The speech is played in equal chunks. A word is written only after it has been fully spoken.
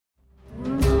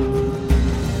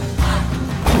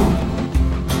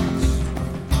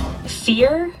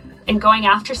fear and going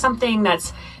after something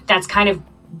that's kind of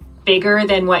bigger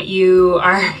than what you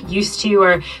are used to,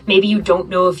 or maybe you don't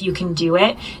know if you can do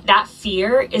it, that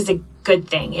fear is a good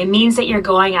thing. It means that you're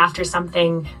going after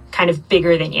something kind of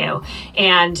bigger than you.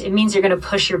 And it means you're going to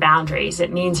push your boundaries.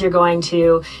 It means you're going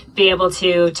to be able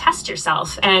to test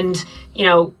yourself. And,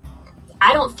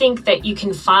 I don't think that you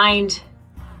can find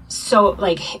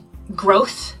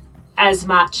growth as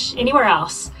much anywhere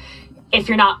else if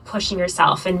you're not pushing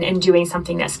yourself and doing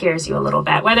something that scares you a little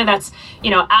bit, whether that's,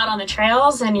 out on the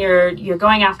trails and you're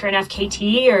going after an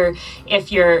FKT, or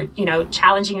if you're,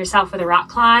 challenging yourself with a rock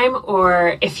climb,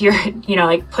 or if you're,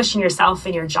 pushing yourself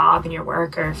in your job and your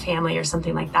work or family or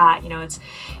something like that. It's,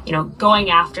 going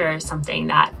after something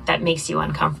that makes you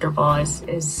uncomfortable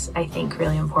is I think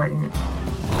really important.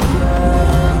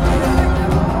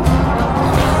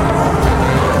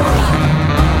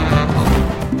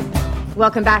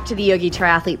 Welcome back to the Yogi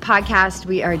Triathlete Podcast.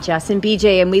 We are Jess and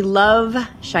BJ, and we love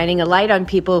shining a light on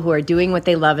people who are doing what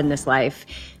they love in this life.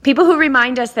 People who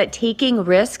remind us that taking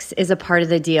risks is a part of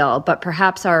the deal, but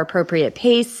perhaps our appropriate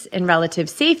pace and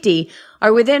relative safety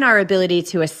are within our ability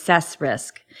to assess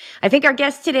risk. I think our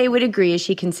guest today would agree, as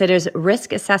she considers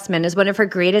risk assessment as one of her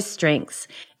greatest strengths.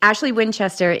 Ashley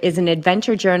Winchester is an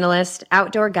adventure journalist,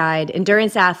 outdoor guide,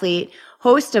 endurance athlete,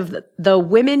 host of the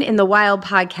Women in the Wild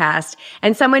podcast,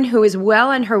 and someone who is well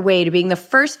on her way to being the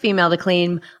first female to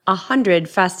claim 100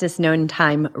 fastest known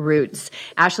time routes.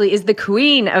 Ashley is the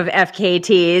queen of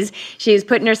FKTs. She is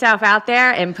putting herself out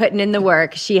there and putting in the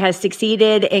work. She has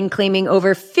succeeded in claiming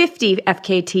over 50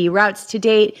 FKT routes to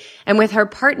date. And with her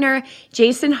partner,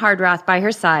 Jason Hardroth, by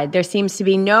her side, there seems to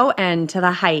be no end to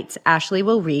the heights Ashley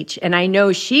will reach. And I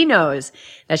know she knows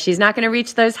that she's not going to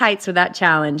reach those heights without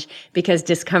challenge, because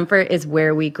discomfort is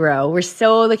where we grow. We're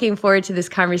so looking forward to this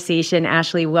conversation.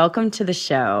 Ashley, welcome to the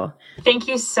show. Thank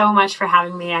you so much for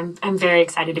having me. I'm very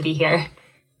excited to be here.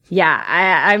 Yeah,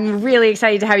 I'm really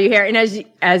excited to have you here. And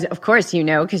as of course you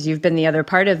know, because you've been the other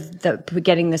part of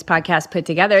getting this podcast put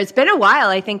together, it's been a while.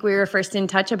 I think we were first in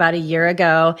touch about a year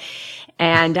ago.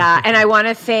 And I want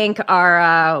to thank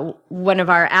our one of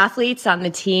our athletes on the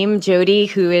team, Jody,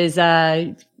 who is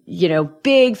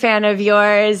big fan of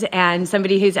yours and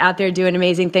somebody who's out there doing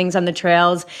amazing things on the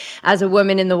trails as a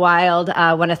woman in the wild.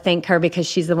 I want to thank her because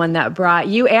she's the one that brought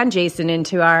you and Jason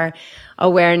into our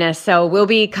awareness. So we'll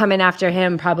be coming after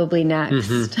him probably next.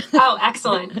 Mm-hmm. Oh,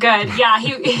 excellent. Good. Yeah.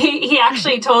 He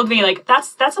actually told me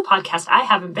that's a podcast I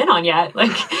haven't been on yet.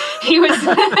 He was,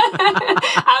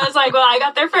 I was like, well, I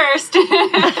got there first.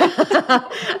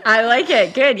 I like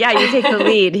it. Good. Yeah. You take the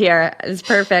lead here. It's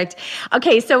perfect.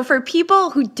 Okay. So for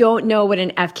people who don't know what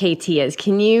an FKT is,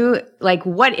 can you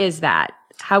what is that?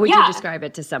 How would you describe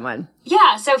it to someone?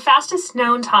 Yeah, so fastest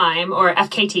known time, or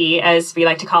FKT as we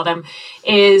like to call them,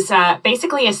 is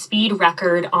basically a speed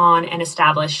record on an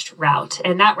established route.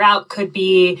 And that route could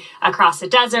be across a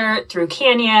desert, through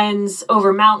canyons,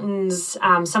 over mountains.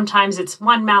 Sometimes it's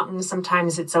one mountain,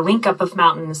 sometimes it's a link up of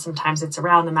mountains, sometimes it's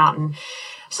around the mountain.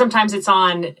 Sometimes it's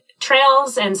on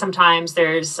trails, and sometimes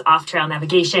there's off-trail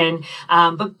navigation.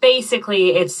 But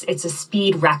basically, it's a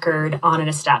speed record on an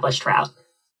established route.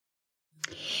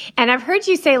 And I've heard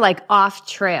you say off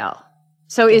trail.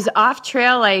 So is off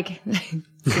trail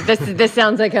this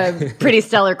sounds like a pretty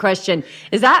stellar question.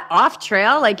 Is that off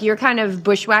trail? You're kind of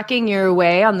bushwhacking your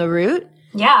way on the route?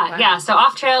 Yeah. Wow. Yeah. So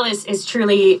off trail is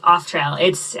truly off trail.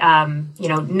 It's,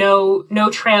 no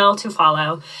trail to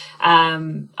follow.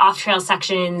 Off trail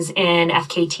sections in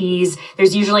FKTs,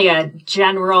 there's usually a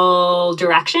general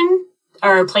direction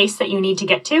or a place that you need to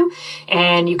get to,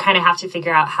 and you kind of have to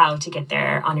figure out how to get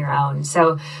there on your own.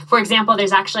 So, for example,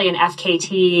 there's actually an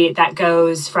FKT that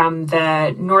goes from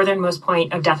the northernmost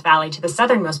point of Death Valley to the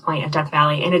southernmost point of Death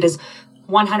Valley, and it is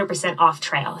 100% off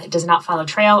trail. It does not follow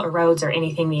trail or roads or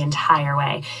anything the entire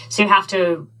way. So you have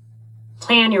to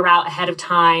plan your route ahead of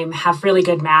time, have really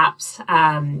good maps,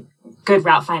 good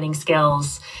route finding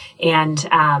skills, and,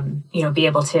 be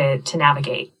able to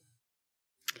navigate.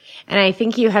 And I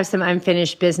think you have some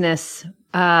unfinished business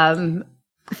for an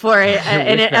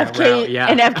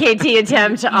FKT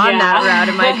attempt on that route.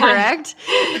 Am I correct?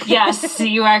 Yes,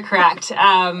 you are correct.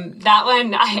 That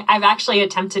one, I've actually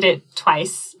attempted it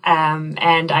twice,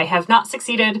 and I have not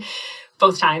succeeded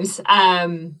both times,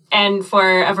 and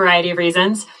for a variety of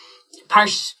reasons.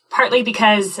 Partly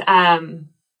because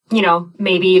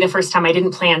maybe the first time I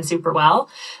didn't plan super well.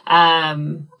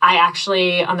 I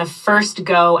actually, on the first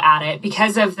go at it,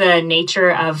 because of the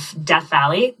nature of Death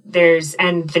Valley,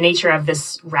 and the nature of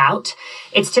this route,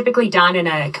 it's typically done in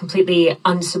a completely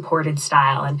unsupported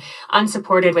style. And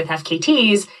unsupported with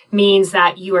FKTs means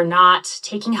that you are not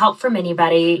taking help from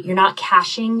anybody. You're not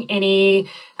caching any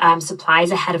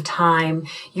supplies ahead of time.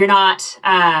 You're not,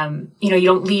 you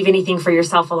don't leave anything for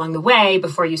yourself along the way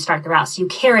before you start the route. So you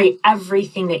carry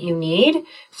everything that you need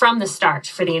from the start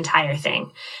for the entire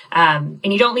thing. And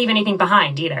you don't leave anything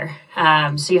behind either.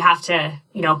 So you have to,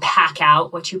 pack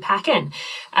out what you pack in,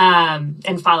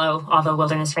 and follow all the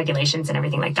wilderness regulations and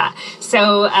everything like that.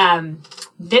 So,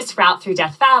 this route through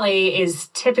Death Valley is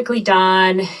typically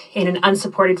done in an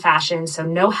unsupported fashion. So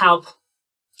no help.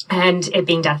 And it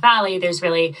being Death Valley, there's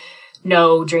really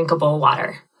no drinkable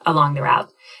water along the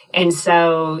route. And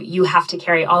so you have to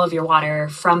carry all of your water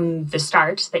from the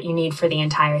start that you need for the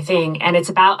entire thing. And it's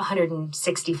about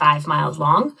 165 miles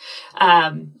long.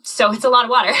 So it's a lot of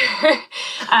water.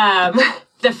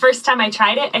 The first time I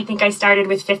tried it, I think I started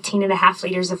with 15.5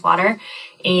 liters of water.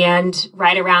 And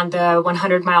right around the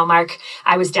 100-mile mark,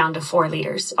 I was down to 4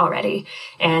 liters already.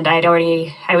 And I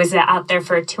was out there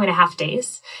for 2.5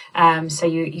 days. So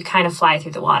you kind of fly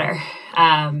through the water.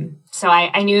 So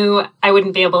I knew I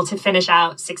wouldn't be able to finish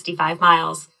out 65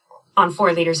 miles on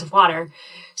 4 liters of water.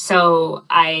 So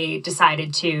I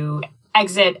decided to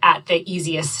exit at the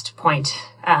easiest point,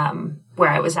 where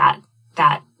I was at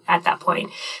that point.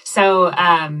 So,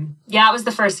 it was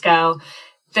the first go.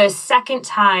 The second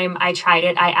time I tried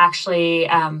it, I actually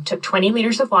took 20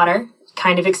 liters of water,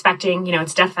 kind of expecting,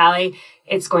 it's Death Valley.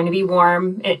 It's going to be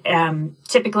warm.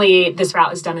 Typically, this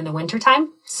route is done in the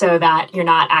wintertime so that you're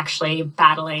not actually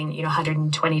battling,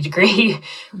 120 degree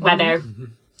weather. Mm-hmm.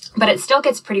 But it still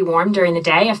gets pretty warm during the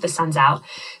day if the sun's out.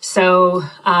 So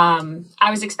I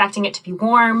was expecting it to be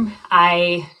warm.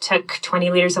 I took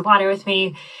 20 liters of water with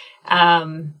me.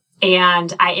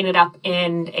 And I ended up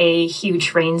in a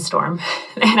huge rainstorm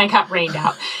and I got rained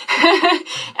out.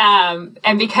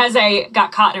 And because I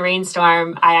got caught in a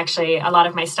rainstorm, a lot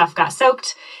of my stuff got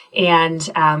soaked, and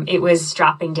it was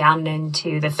dropping down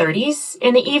into the 30s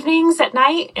in the evenings at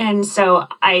night. And so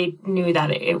I knew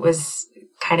that it was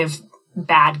kind of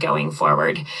bad going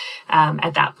forward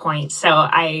at that point. So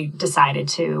I decided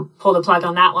to pull the plug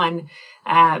on that one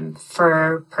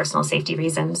for personal safety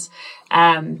reasons.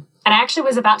 And I actually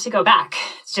was about to go back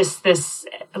just this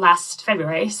last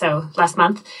February, so last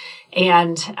month.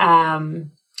 And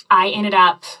I ended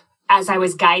up, as I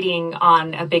was guiding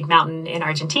on a big mountain in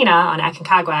Argentina, on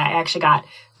Aconcagua, I actually got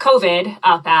COVID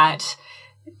up at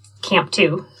Camp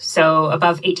 2, so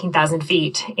above 18,000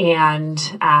 feet, and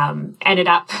ended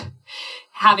up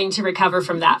having to recover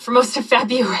from that for most of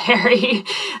February.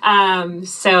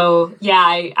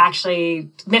 I actually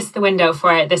missed the window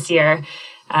for it this year.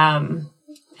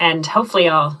 And hopefully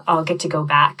I'll get to go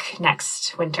back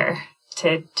next winter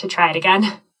to try it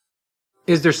again.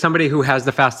 Is there somebody who has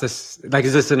the fastest,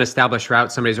 is this an established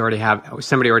route? Somebody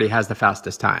already has the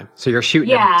fastest time. So you're shooting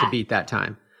them to beat that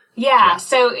time. Yeah.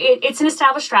 So it's an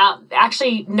established route.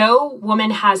 Actually, no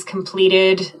woman has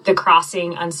completed the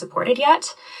crossing unsupported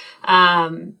yet.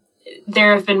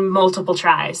 There have been multiple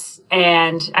tries,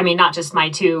 and not just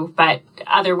my two, but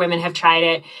other women have tried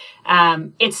it.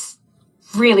 It's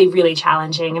really, really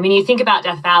challenging. You think about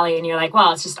Death Valley and you're like,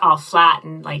 well, it's just all flat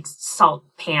and salt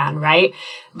pan, right?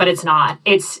 But it's not.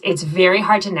 It's very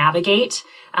hard to navigate.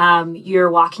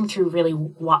 You're walking through really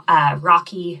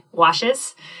rocky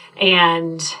washes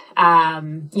and,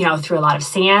 through a lot of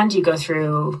sand. You go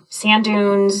through sand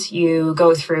dunes, you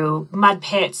go through mud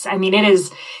pits.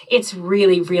 It's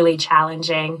really, really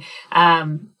challenging.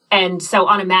 And so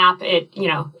on a map,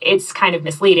 it's kind of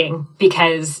misleading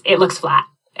because it looks flat.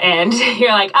 And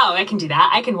you're like, oh, I can do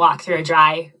that. I can walk through a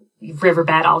dry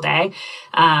riverbed all day.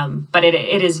 But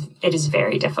it is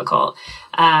very difficult.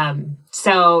 I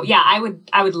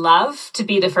would love to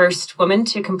be the first woman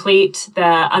to complete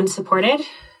the unsupported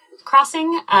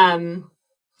crossing.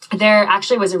 There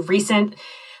actually was a recent,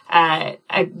 a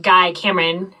guy,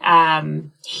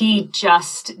 Cameron, he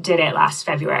just did it last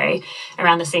February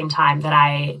around the same time that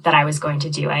I was going to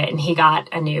do it. And he got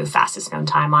a new fastest known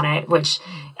time on it, which,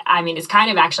 it's kind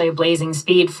of actually a blazing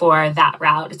speed for that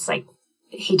route. It's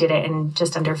he did it in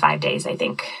just under 5 days, I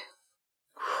think.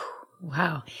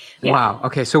 Wow. Yeah. Wow.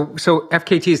 Okay. So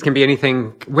FKTs can be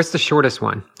anything. What's the shortest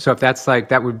one? So if that's I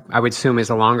would assume is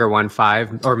a longer one,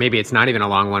 5, or maybe it's not even a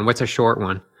long one. What's a short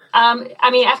one?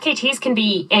 FKTs can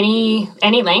be any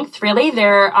length, really.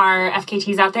 There are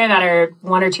FKTs out there that are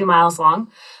 1 or 2 miles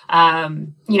long.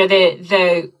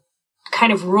 The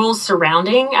kind of rules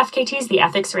surrounding FKTs, the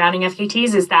ethics surrounding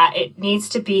FKTs is that it needs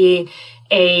to be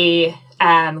a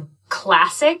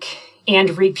classic and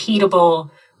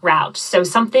repeatable route. So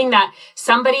something that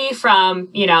somebody from,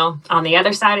 on the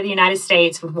other side of the United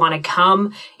States would want to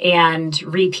come and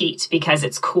repeat because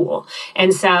it's cool.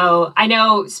 And so I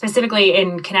know specifically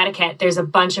in Connecticut, there's a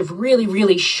bunch of really,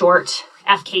 really short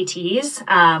FKTs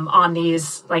on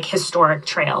these like historic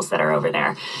trails that are over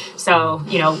there. So,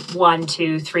 1,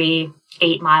 2, 3,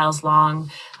 8 miles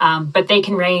long. But they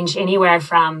can range anywhere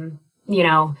from,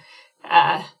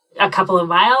 a couple of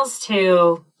miles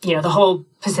to, the whole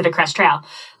Pacific Crest Trail.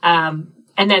 And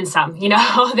then some,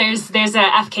 there's a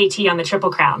FKT on the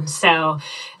Triple Crown. So,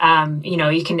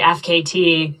 you can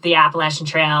FKT the Appalachian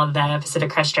Trail, the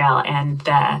Pacific Crest Trail, and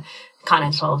the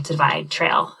Continental Divide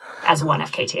Trail as one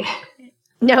FKT.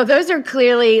 No, those are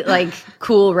clearly like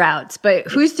cool routes, but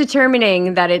who's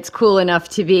determining that it's cool enough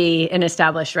to be an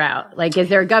established route? Like, is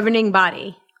there a governing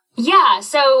body? Yeah.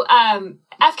 So,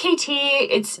 FKT,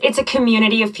 it's a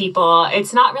community of people.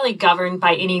 It's not really governed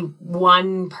by any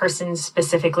one person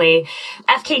specifically.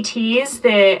 FKTs,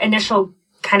 the initial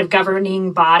kind of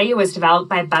governing body, was developed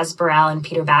by Buzz Burrell and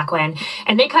Peter Backwin.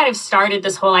 And they kind of started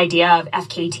this whole idea of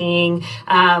FKTing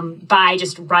by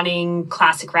just running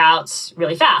classic routes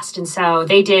really fast. And so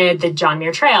they did the John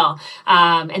Muir Trail.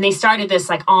 And they started this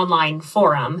like online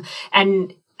forum.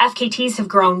 And FKTs have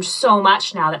grown so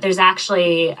much now that there's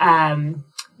actually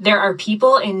there are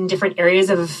people in different areas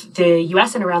of the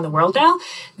US and around the world now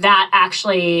that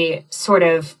actually sort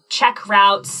of check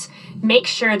routes, make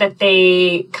sure that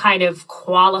they kind of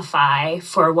qualify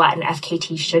for what an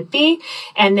FKT should be.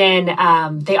 And then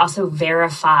they also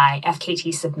verify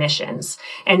FKT submissions.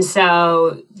 And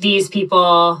so these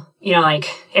people, like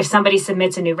if somebody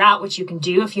submits a new route, which you can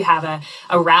do if you have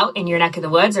a route in your neck of the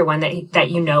woods or one that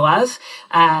you know of,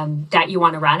 that you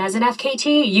want to run as an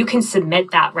FKT, you can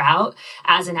submit that route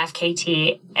as an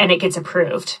FKT and it gets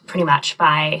approved pretty much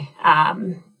by,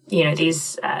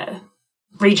 these,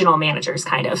 regional managers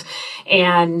kind of.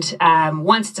 And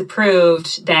once it's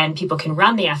approved, then people can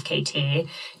run the FKT.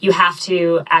 You have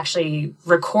to actually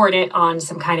record it on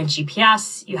some kind of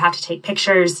GPS. You have to take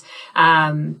pictures.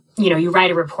 You write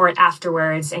a report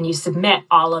afterwards and you submit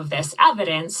all of this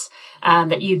evidence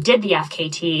that you did the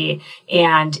FKT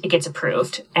and it gets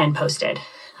approved and posted.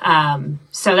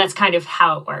 So that's kind of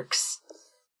how it works.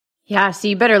 Yeah, so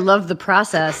you better love the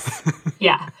process.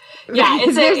 Yeah. Yeah,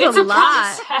 it's a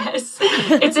process.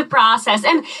 It's a process.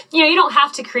 And, you don't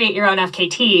have to create your own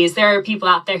FKTs. There are people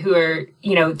out there who are,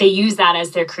 they use that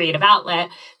as their creative outlet.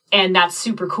 And that's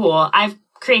super cool. I've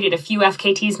created a few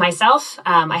FKTs myself.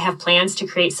 I have plans to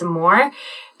create some more.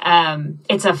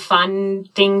 It's a fun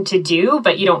thing to do,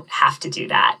 but you don't have to do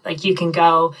that. Like you can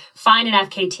go find an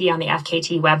FKT on the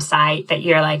FKT website that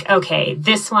you're like, okay,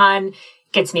 this one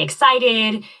gets me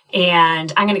excited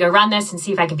and I'm going to go run this and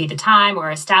see if I can beat the time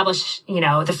or establish,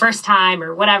 the first time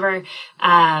or whatever.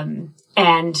 And,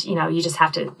 you just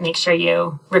have to make sure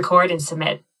you record and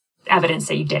submit evidence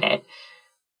that you did it.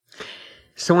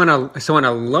 So on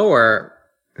a lower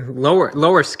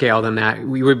scale than that,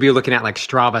 we would be looking at like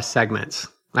Strava segments.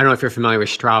 I don't know if you're familiar with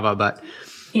Strava, but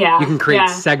yeah, you can create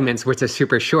segments which are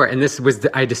super short. And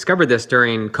I discovered this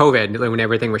during COVID when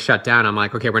everything was shut down. I'm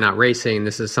like, okay, we're not racing.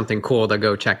 This is something cool to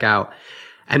go check out.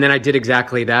 And then I did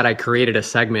exactly that. I created a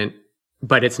segment,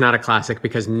 but it's not a classic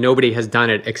because nobody has done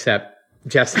it except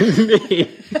Jess and me.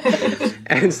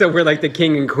 And so we're like the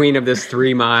king and queen of this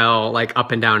 3 mile, like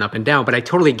up and down. But I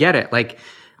totally get it. Like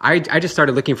I just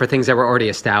started looking for things that were already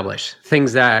established,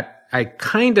 things that I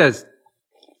kind of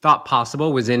thought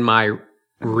possible was in my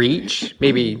reach.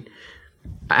 Maybe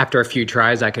after a few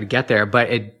tries I could get there, but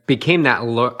it became that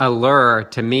allure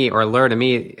to me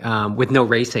with no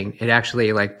racing. It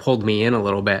actually like pulled me in a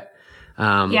little bit.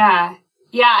 Yeah,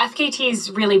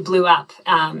 FKTs really blew up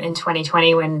in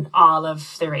 2020 when all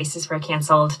of the races were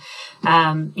canceled.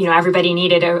 Everybody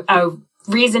needed a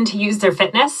reason to use their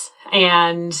fitness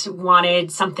and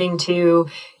wanted something to,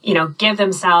 give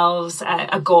themselves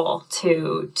a goal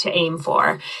to aim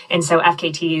for. And so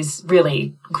FKTs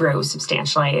really grew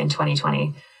substantially in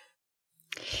 2020.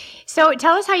 So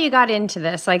tell us how you got into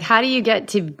this. Like, how do you get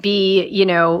to be,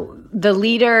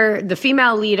 the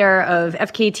female leader of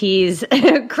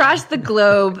FKTs across the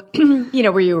globe?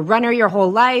 Were you a runner your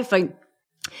whole life? Like,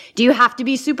 do you have to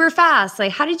be super fast?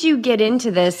 Like, how did you get into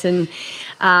this? And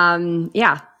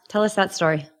tell us that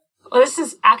story. Well, this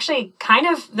is actually kind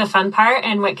of the fun part.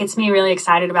 And what gets me really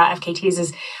excited about FKTs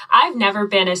is I've never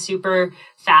been a super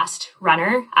fast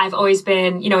runner. I've always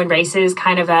been, in races,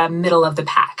 kind of a middle of the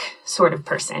pack sort of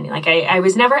person. Like I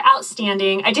was never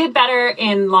outstanding. I did better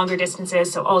in longer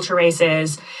distances. So ultra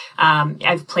races.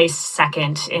 I've placed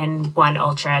second in one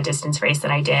ultra distance race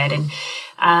that I did.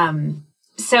 And,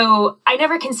 so I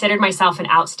never considered myself an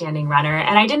outstanding runner,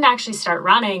 and I didn't actually start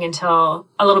running until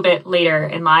a little bit later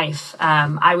in life.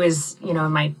 I was, in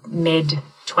my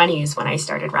mid-20s when I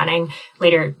started running,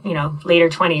 later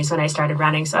 20s when I started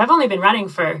running. So I've only been running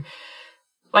for,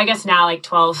 I guess now like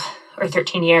 12 or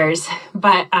 13 years,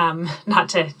 but not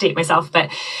to date myself,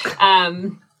 but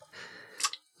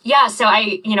yeah, so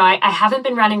I haven't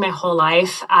been running my whole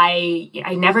life. I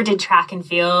never did track and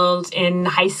field in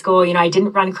high school. I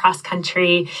didn't run cross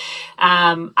country.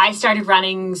 I started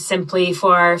running simply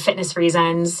for fitness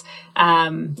reasons,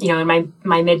 in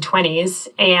my mid-20s,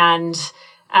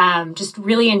 and just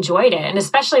really enjoyed it. And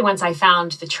especially once I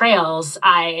found the trails,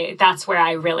 that's where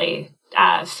I really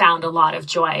found a lot of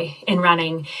joy in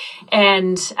running.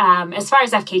 And as far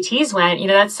as FKTs went,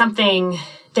 that's something,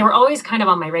 they were always kind of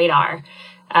on my radar.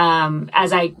 As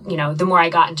the more I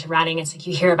got into running, it's like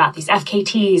you hear about these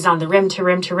FKTs on the rim to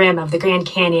rim to rim of the Grand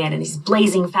Canyon and these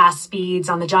blazing fast speeds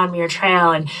on the John Muir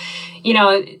Trail. And,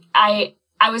 I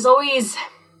was always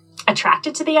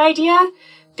attracted to the idea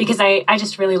because I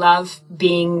just really love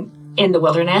being in the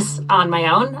wilderness on my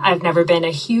own. I've never been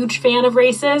a huge fan of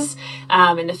races,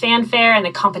 and the fanfare and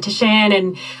the competition.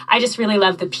 And I just really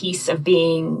love the peace of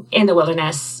being in the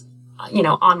wilderness,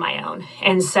 on my own.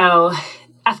 And so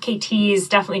FKTs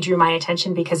definitely drew my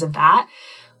attention because of that.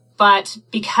 But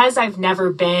because I've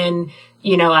never been,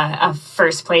 a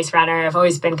first place runner, I've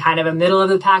always been kind of a middle of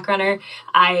the pack runner.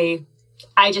 I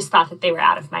just thought that they were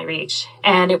out of my reach.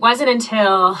 And it wasn't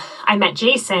until I met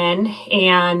Jason,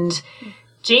 and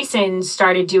Jason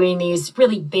started doing these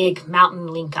really big mountain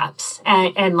link ups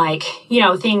and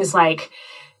things like,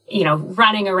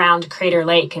 running around Crater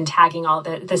Lake and tagging all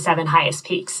the 7 highest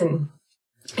peaks. And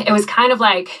it was kind of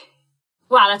like,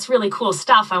 wow, that's really cool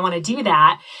stuff. I want to do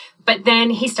that. But then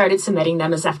he started submitting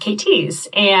them as FKTs.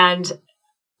 And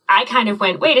I kind of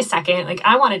went, wait a second,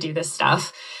 I want to do this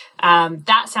stuff.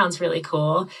 That sounds really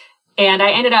cool. And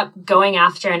I ended up going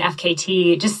after an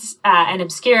FKT, just an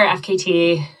obscure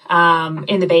FKT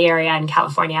in the Bay Area in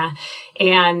California,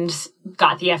 and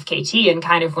got the FKT and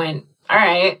kind of went, all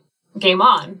right, game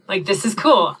on. This is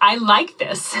cool. I like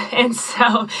this. And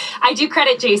so I do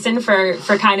credit Jason for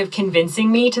kind of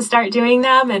convincing me to start doing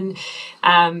them. And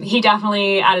he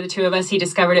definitely, out of the two of us, he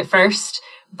discovered it first.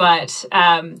 But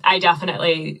I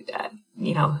definitely,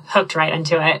 hooked right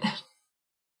into it.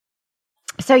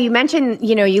 So you mentioned,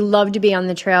 you love to be on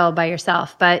the trail by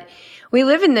yourself, but we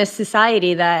live in this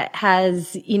society that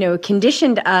has,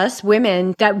 conditioned us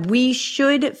women that we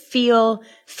should feel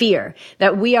fear,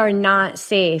 that we are not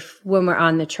safe when we're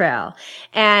on the trail.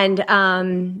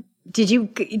 And did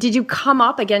you come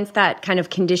up against that kind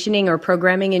of conditioning or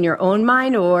programming in your own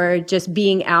mind, or just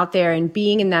being out there and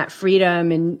being in that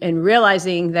freedom and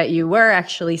realizing that you were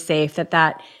actually safe,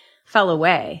 that fell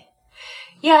away?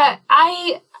 Yeah,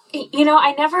 I've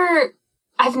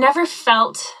never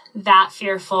felt that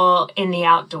fearful in the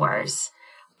outdoors.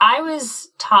 I was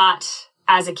taught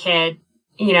as a kid,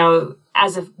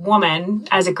 as a woman,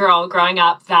 as a girl growing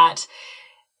up, that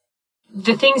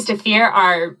the things to fear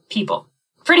are people,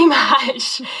 pretty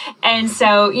much. And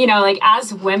so,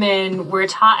 as women, we're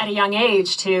taught at a young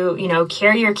age to,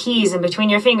 carry your keys in between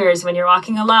your fingers when you're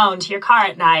walking alone to your car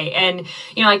at night. And,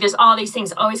 there's all these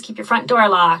things. Always keep your front door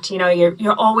locked.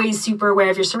 You're always super aware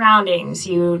of your surroundings.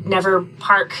 You never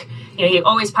park, you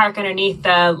always park underneath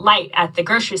the light at the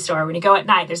grocery store when you go at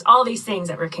night. There's all these things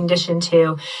that we're conditioned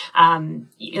to,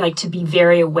 to be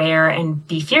very aware and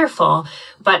be fearful.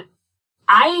 But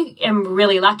I am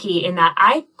really lucky in that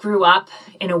I grew up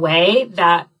in a way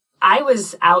that I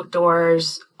was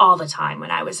outdoors all the time when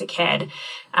I was a kid.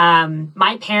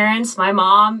 My parents, my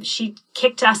mom, she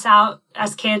kicked us out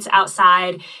as kids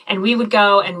outside, and we would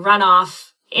go and run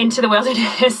off into the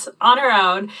wilderness on our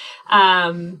own.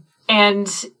 I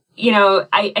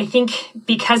think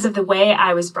because of the way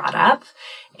I was brought up,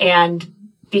 and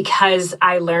because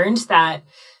I learned that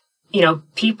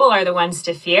people are the ones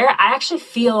to fear, I actually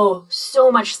feel so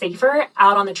much safer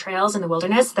out on the trails in the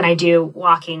wilderness than I do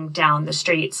walking down the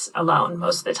streets alone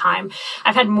most of the time.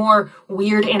 I've had more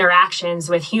weird interactions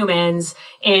with humans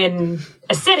in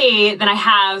a city than I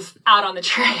have out on the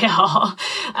trail.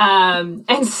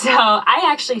 And so I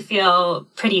actually feel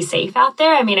pretty safe out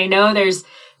there. I mean, I know there's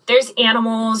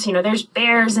animals, there's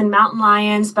bears and mountain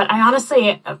lions, but I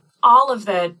honestly, all of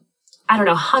the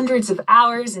hundreds of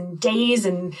hours and days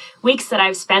and weeks that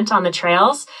I've spent on the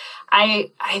trails,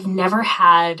 I've never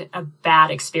had a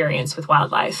bad experience with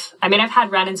wildlife. I mean, I've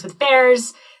had run-ins with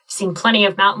bears, seen plenty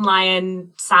of mountain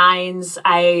lion signs,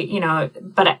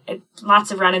 but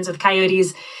lots of run-ins with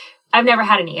coyotes. I've never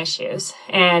had any issues.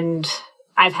 And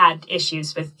I've had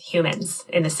issues with humans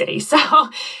in the city. So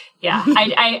Yeah.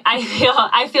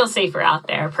 I feel safer out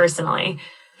there personally.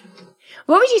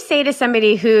 What would you say to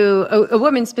somebody who, a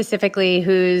woman specifically,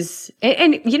 who's,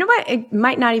 and you know what, it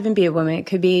might not even be a woman, it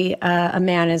could be a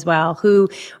man as well, who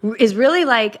is really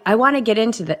like, I want to get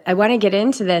into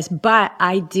this, but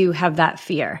I do have that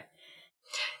fear.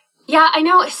 Yeah, I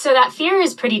know. So that fear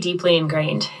is pretty deeply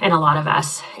ingrained in a lot of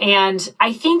us. And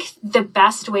I think the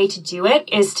best way to do it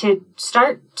is to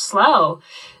start slow.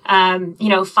 Find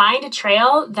a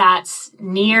trail that's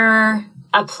near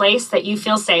a place that you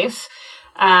feel safe.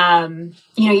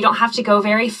 You don't have to go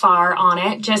very far on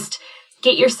it. Just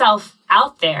get yourself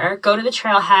out there, go to the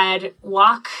trailhead,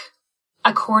 walk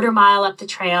a quarter mile up the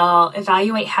trail,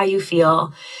 evaluate how you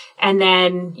feel. And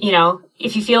then,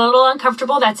 if you feel a little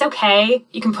uncomfortable, that's okay.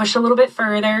 You can push a little bit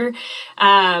further.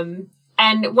 And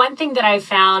one thing that I've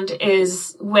found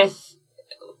is with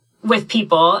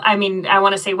people, I mean, I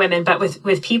want to say women, but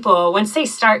with people, once they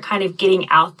start kind of getting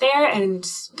out there and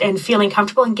feeling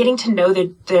comfortable and getting to know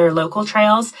their local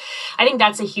trails, I think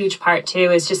that's a huge part too,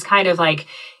 is just kind of like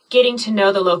getting to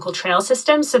know the local trail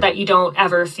system so that you don't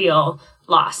ever feel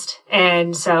lost.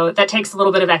 And so that takes a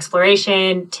little bit of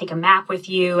exploration. Take a map with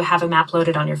you, have a map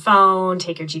loaded on your phone,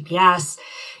 take your GPS,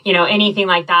 anything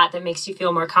like that makes you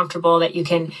feel more comfortable, that you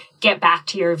can get back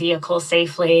to your vehicle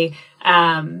safely.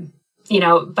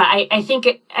 But I think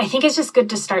it's just good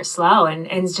to start slow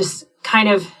and just kind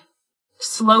of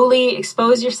slowly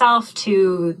expose yourself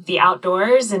to the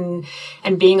outdoors and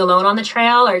being alone on the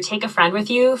trail, or take a friend with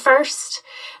you first,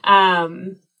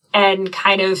 and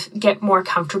kind of get more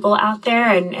comfortable out there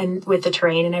and with the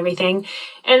terrain and everything.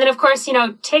 And then of course,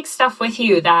 take stuff with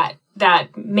you that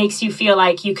makes you feel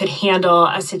like you could handle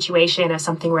a situation if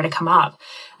something were to come up.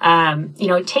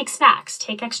 Take snacks,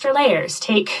 take extra layers,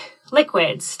 take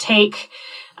liquids, take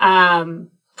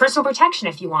personal protection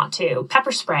if you want to,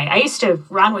 pepper spray. I used to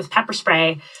run with pepper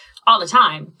spray all the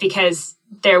time because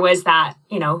there was that,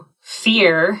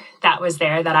 fear that was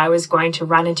there that I was going to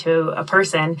run into a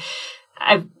person.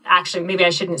 Maybe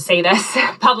I shouldn't say this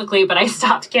publicly, but I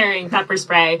stopped carrying pepper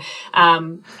spray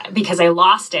because I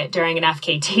lost it during an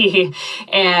FKT,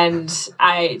 and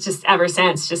I just ever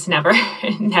since just never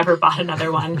bought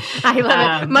another one. I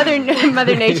love it. Mother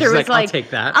Nature was like,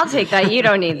 I'll take that. You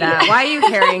don't need that. Why are you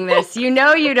carrying this? You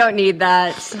don't need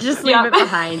that. Just leave it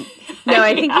behind. No,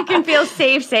 I think you can feel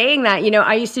safe saying that.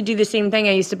 I used to do the same thing.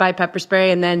 I used to buy pepper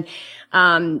spray, and then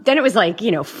it was like,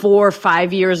 4 or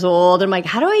 5 years old. I'm like,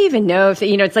 how do I even know if,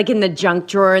 it's like in the junk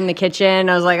drawer in the kitchen.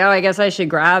 I was like, oh, I guess I should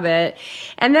grab it.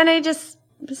 And then I just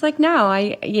was like, no,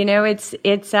 it's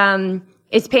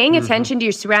paying attention to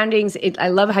your surroundings. I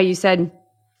love how you said,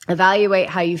 evaluate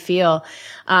how you feel.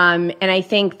 And I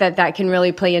think that can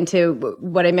really play into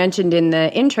what I mentioned in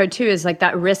the intro too, is like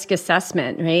that risk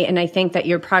assessment, right? And I think that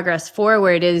your progress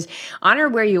forward is honor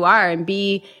where you are and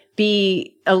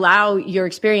allow your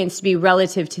experience to be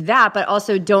relative to that, but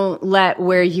also don't let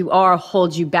where you are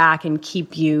hold you back and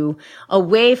keep you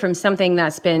away from something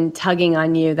that's been tugging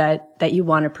on you that you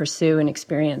want to pursue and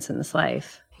experience in this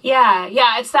life. Yeah.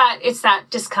 It's that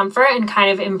discomfort and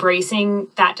kind of embracing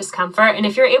that discomfort. And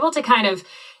if you're able to kind of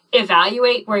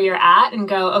evaluate where you're at and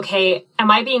go, okay,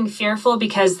 am I being fearful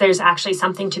because there's actually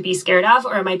something to be scared of?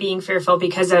 Or am I being fearful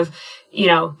because of,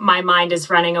 my mind is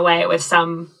running away with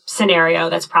some scenario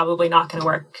that's probably not going to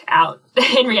work out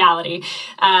in reality?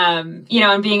 And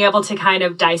being able to kind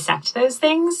of dissect those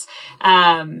things,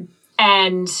 and,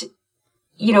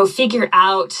 figure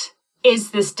out,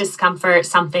 is this discomfort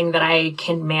something that I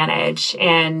can manage?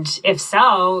 And if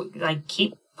so, like,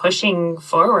 keep pushing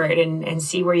forward and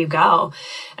see where you go.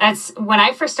 That's when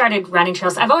I first started running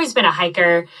trails. I've always been a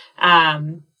hiker.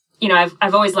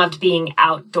 I've always loved being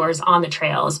outdoors on the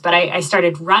trails, but I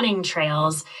started running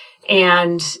trails,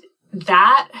 and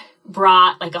that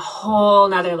brought like a whole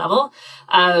nother level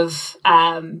of,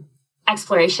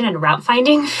 exploration and route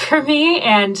finding for me.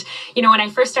 And, when I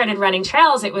first started running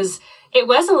trails, it was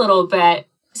a little bit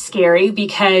scary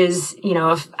because,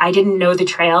 if I didn't know the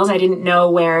trails, I didn't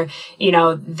know where,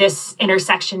 this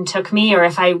intersection took me, or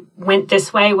if I went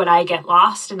this way, would I get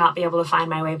lost and not be able to find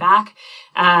my way back?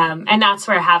 And that's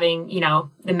where having,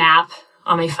 the map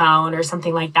on my phone or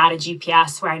something like that, a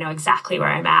GPS where I know exactly where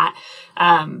I'm at,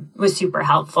 was super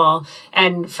helpful.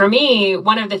 And for me,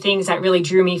 one of the things that really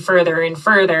drew me further and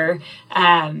further,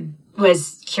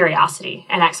 was curiosity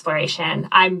and exploration.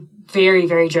 I'm very,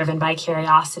 very driven by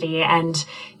curiosity. And,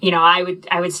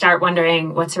 I would start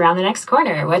wondering what's around the next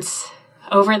corner, what's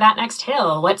over that next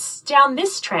hill, what's down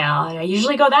this trail. And I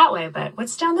usually go that way, but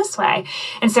what's down this way?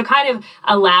 And so kind of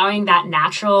allowing that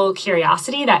natural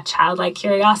curiosity, that childlike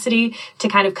curiosity to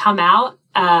kind of come out,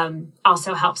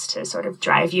 also helps to sort of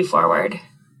drive you forward.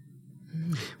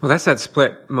 Well, that's that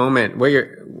split moment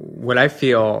what I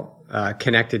feel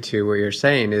connected to what you're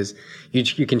saying is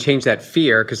you can change that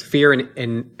fear, because fear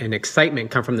and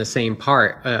excitement come from the same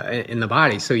part in the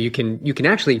body. So you can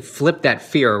actually flip that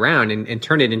fear around and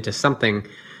turn it into something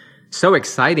so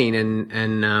exciting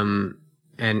and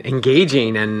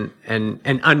engaging and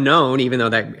unknown, even though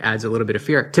that adds a little bit of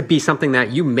fear, to be something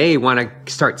that you may want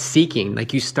to start seeking.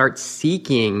 Like you start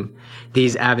seeking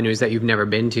these avenues that you've never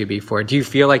been to before. Do you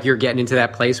feel like you're getting into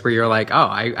that place where you're like, oh,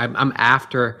 I'm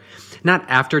after, not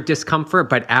after discomfort,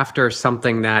 but after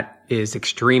something that is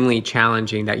extremely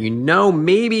challenging, that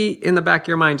maybe in the back of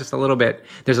your mind just a little bit,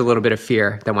 there's a little bit of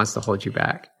fear that wants to hold you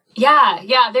back?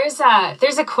 Yeah.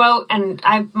 There's a quote, and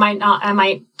I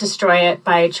might destroy it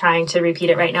by trying to repeat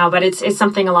it right now, but it's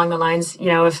something along the lines,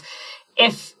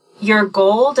 if your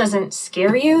goal doesn't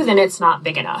scare you, then it's not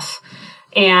big enough.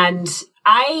 And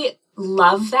I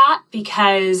love that,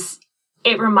 because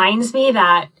it reminds me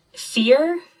that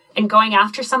fear and going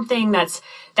after something that's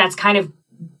kind of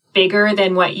bigger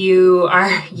than what you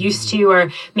are used to,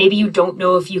 or maybe you don't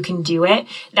know if you can do it,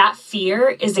 that fear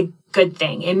is a good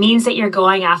thing. It means that you're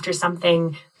going after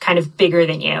something kind of bigger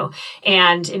than you.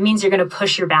 And it means you're going to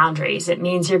push your boundaries. It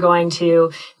means you're going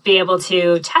to be able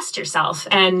to test yourself.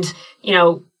 And,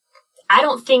 I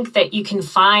don't think that you can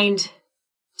find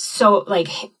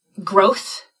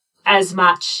growth as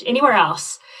much anywhere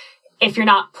else if you're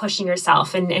not pushing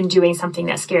yourself and doing something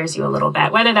that scares you a little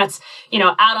bit, whether that's,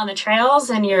 out on the trails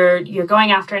and you're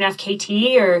going after an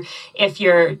FKT, or if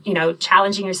you're,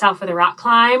 challenging yourself with a rock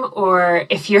climb, or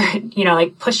if you're,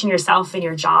 pushing yourself in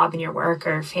your job and your work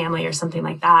or family or something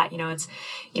like that. It's,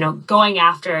 going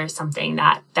after something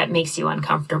that makes you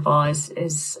uncomfortable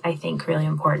is I think really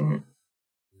important.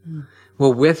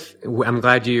 Well, I'm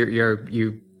glad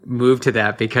you move to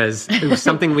that, because it was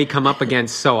something we come up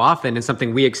against so often, and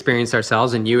something we experience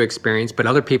ourselves and you experience, but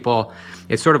other people,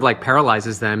 it sort of like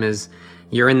paralyzes them. Is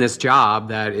you're in this job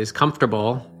that is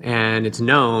comfortable and it's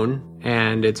known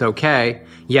and it's okay,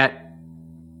 yet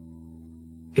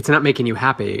it's not making you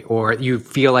happy, or you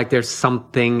feel like there's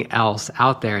something else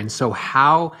out there. And so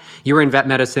you were in vet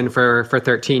medicine for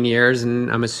 13 years, and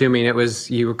I'm assuming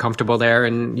you were comfortable there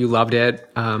and you loved it.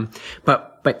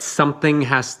 But something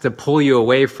has to pull you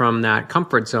away from that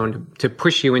comfort zone to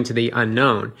push you into the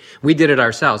unknown. We did it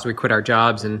ourselves. We quit our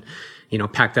jobs and,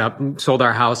 packed up, sold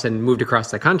our house and moved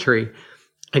across the country.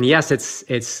 And yes,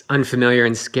 it's unfamiliar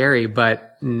and scary,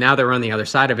 but now that we're on the other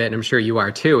side of it, and I'm sure you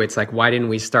are too, it's like, why didn't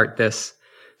we start this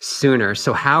sooner?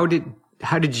 So how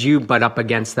did you butt up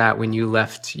against that when you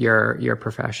left your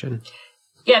profession?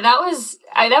 Yeah, that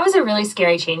was a really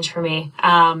scary change for me,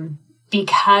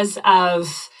 because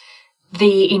of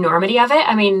the enormity of it.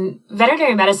 I mean,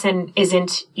 veterinary medicine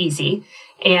isn't easy.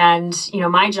 And,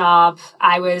 my job,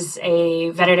 I was a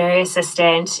veterinary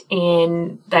assistant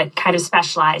that kind of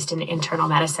specialized in internal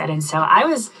medicine. And so I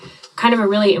was kind of a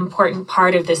really important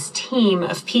part of this team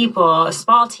of people, a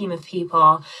small team of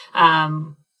people,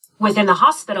 within the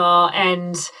hospital.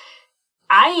 And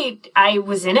I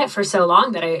was in it for so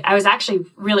long that I was actually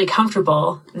really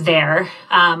comfortable there.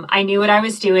 I knew what I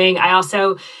was doing. I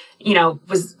also,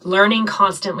 was learning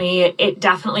constantly. It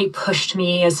definitely pushed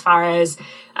me as far as,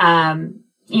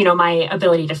 my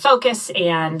ability to focus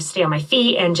and stay on my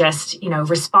feet and just,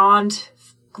 respond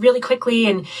really quickly.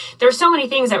 And there were so many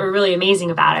things that were really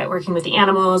amazing about it, working with the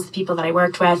animals, the people that I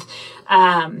worked with.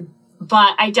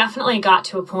 But I definitely got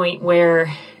to a point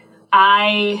where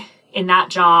in that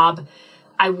job,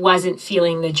 I wasn't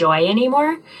feeling the joy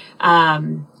anymore.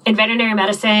 In veterinary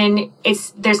medicine,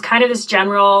 there's kind of this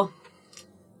general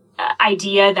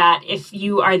idea that if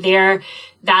you are there,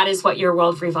 that is what your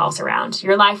world revolves around.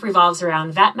 Your life revolves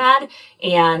around vet med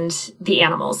and the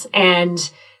animals.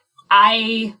 And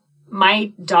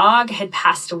my dog had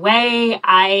passed away.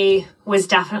 I was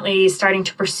definitely starting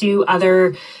to pursue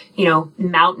other,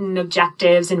 mountain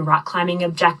objectives and rock climbing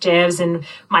objectives. And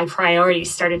my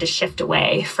priorities started to shift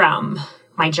away from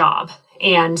my job.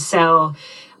 And so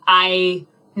I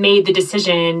made the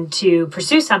decision to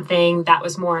pursue something that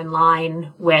was more in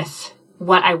line with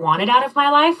what I wanted out of my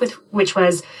life, which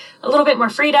was a little bit more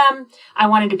freedom. I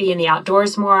wanted to be in the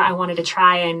outdoors more. I wanted to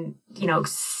try and,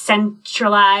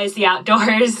 centralize the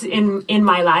outdoors in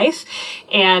my life.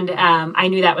 And I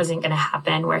knew that wasn't going to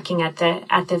happen working at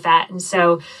the vet. And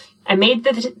so I made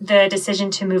the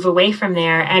decision to move away from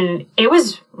there. And it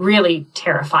was really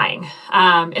terrifying,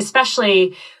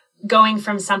 especially going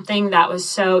from something that was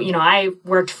so, I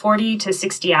worked 40 to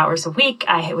 60 hours a week.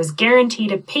 I was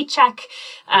guaranteed a paycheck,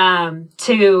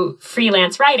 to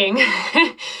freelance writing,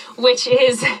 which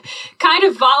is kind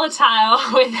of volatile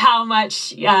with how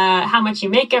much you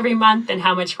make every month and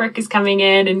how much work is coming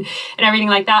in and everything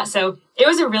like that. So it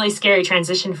was a really scary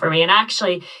transition for me. And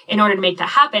actually, in order to make that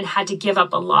happen, had to give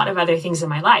up a lot of other things in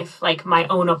my life, like my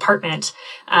own apartment.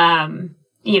 I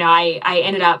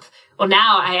ended up, well,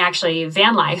 now I actually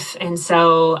van life. And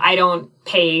so I don't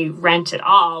pay rent at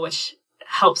all, which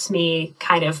helps me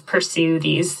kind of pursue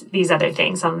these other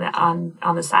things on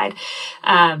the side.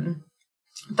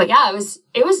 But yeah,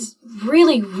 it was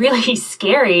really, really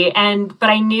scary. But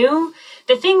I knew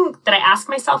the thing that I ask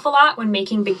myself a lot when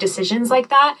making big decisions like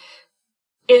that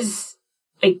is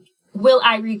like, will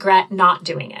I regret not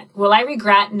doing it? Will I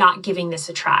regret not giving this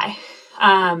a try?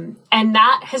 And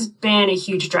that has been a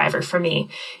huge driver for me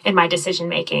in my decision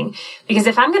making, because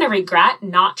if I'm going to regret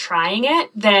not trying it,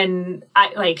 then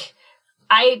I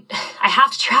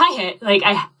have to try it. Like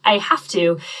I have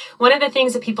to. One of the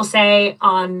things that people say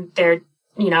on their,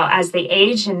 as they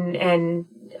age and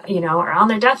are on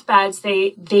their deathbeds,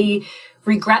 they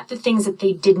regret the things that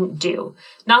they didn't do,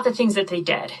 not the things that they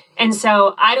did. And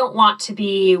so I don't want to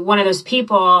be one of those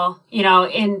people,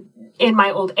 in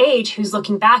my old age who's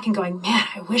looking back and going, man,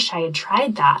 I wish I had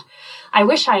tried that. I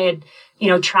wish I had,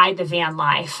 tried the van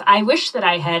life. I wish that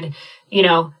I had,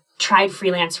 tried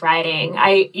freelance writing.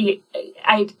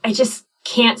 I just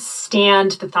can't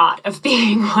stand the thought of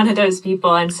being one of those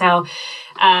people. And so,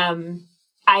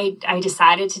 I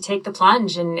decided to take the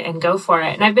plunge and go for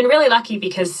it. And I've been really lucky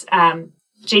because,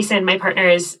 Jason, my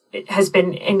partner, has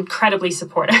been incredibly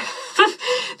supportive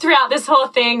throughout this whole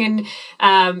thing. And,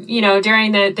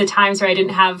 during the times where I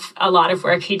didn't have a lot of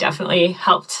work, he definitely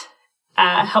helped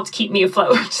keep me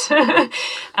afloat. So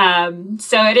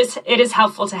it is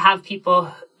helpful to have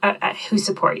people who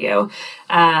support you.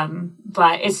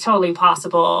 But it's totally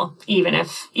possible, even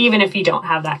if you don't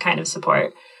have that kind of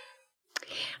support.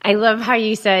 I love how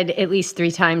you said at least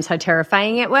 3 times how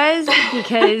terrifying it was,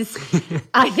 because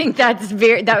I think that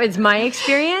was my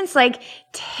experience, like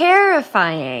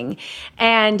terrifying.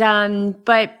 And,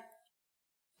 but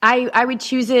I would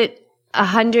choose it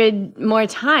 100 more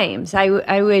times.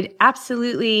 I would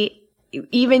absolutely,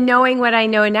 even knowing what I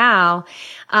know now,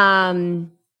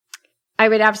 I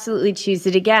would absolutely choose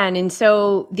it again. And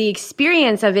so the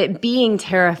experience of it being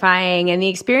terrifying, and the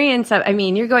experience of,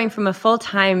 you're going from a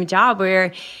full-time job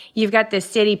where you've got this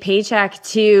steady paycheck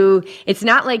to, it's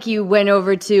not like you went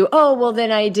over to, oh, well,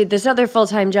 then I did this other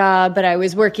full-time job, but I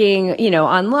was working,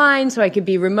 online so I could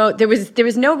be remote. There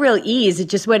was no real ease. It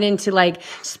just went into like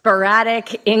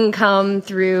sporadic income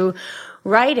through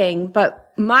writing.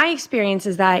 But my experience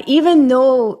is that even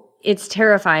though it's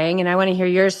terrifying, and I want to hear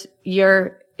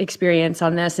your experience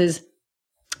on this,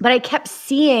 but I kept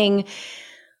seeing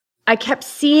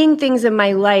things in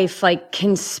my life like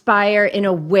conspire in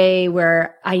a way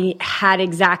where I had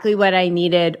exactly what I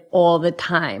needed all the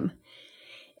time.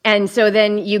 And so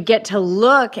then you get to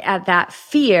look at that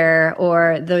fear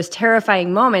or those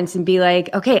terrifying moments and be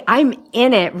like, okay, I'm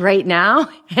in it right now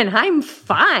and I'm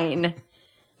fine.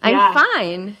 I'm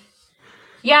fine.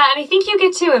 Yeah, and I think you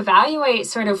get to evaluate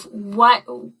sort of what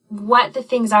the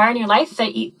things are in your life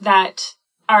that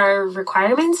are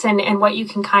requirements and what you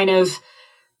can kind of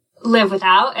live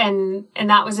without. And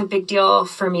that was a big deal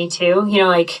for me too.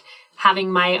 Like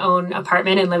having my own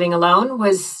apartment and living alone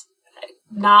was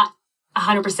not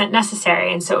 100%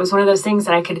 necessary. And so it was one of those things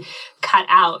that I could cut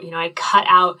out. I cut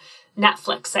out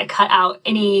Netflix. I cut out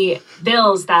any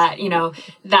bills that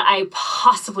I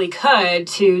possibly could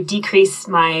to decrease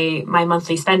my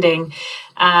monthly spending.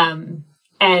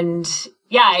 It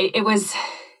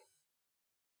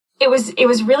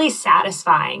was really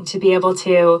satisfying to be able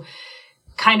to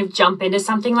kind of jump into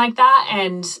something like that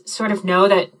and sort of know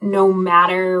that no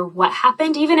matter what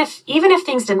happened, even if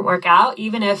things didn't work out,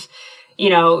 even if,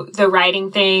 the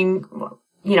writing thing,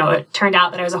 it turned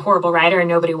out that I was a horrible writer and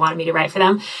nobody wanted me to write for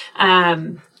them.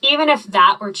 Even if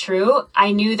that were true,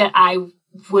 I knew that I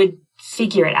would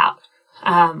figure it out.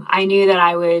 I knew that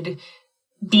I would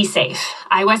be safe.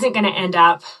 I wasn't going to end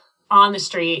up on the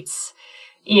streets,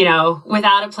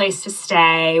 without a place to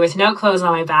stay, with no clothes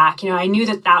on my back. I knew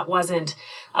that wasn't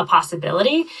a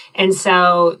possibility. And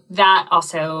so that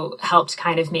also helped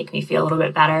kind of make me feel a little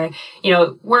bit better.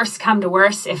 Worst come to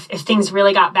worst, if things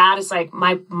really got bad, it's like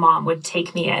my mom would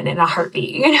take me in a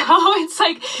heartbeat, it's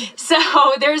like, so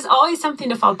there's always something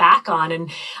to fall back on.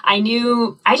 And I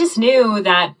just knew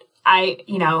that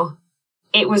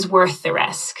it was worth the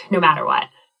risk no matter what.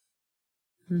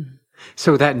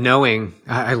 So that knowing,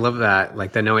 I love that,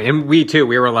 like the knowing. And we too,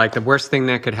 we were like, the worst thing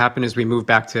that could happen is we move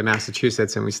back to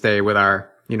Massachusetts and we stay with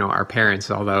our, our parents,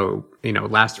 although,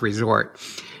 last resort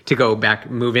to go back,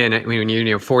 move in when you're in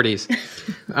your 40s.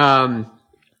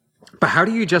 But how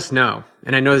do you just know?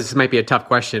 And I know this might be a tough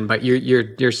question, but you're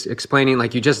explaining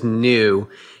like you just knew.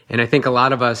 And I think a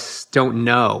lot of us don't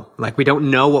know, like we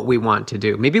don't know what we want to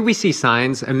do. Maybe we see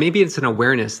signs, and maybe it's an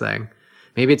awareness thing.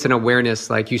 Maybe it's an awareness,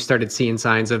 like you started seeing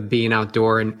signs of being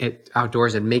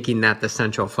outdoors and making that the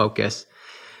central focus.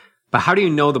 But how do you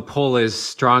know the pull is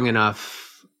strong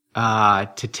enough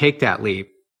to take that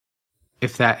leap?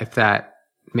 If that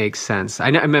makes sense.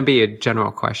 It might be a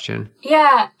general question.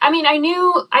 Yeah, I mean, I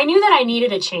knew that I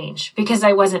needed a change because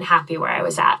I wasn't happy where I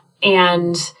was at,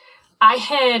 and I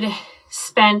had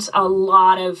spent a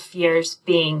lot of years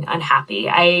being unhappy.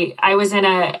 I was in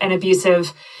an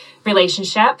abusive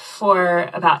relationship for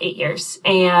about 8 years.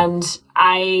 And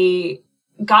I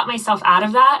got myself out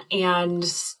of that and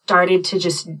started to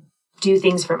just do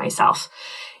things for myself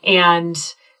and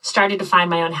started to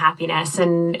find my own happiness.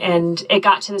 And it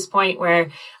got to this point where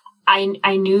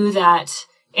I knew that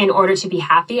in order to be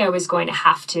happy, I was going to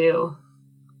have to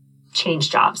change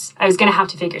jobs. I was going to have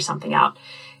to figure something out.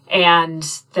 And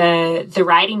the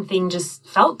writing thing just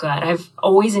felt good. I've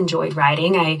always enjoyed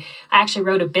writing. I actually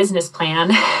wrote a business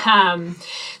plan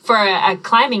for a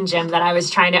climbing gym that I was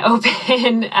trying to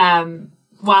open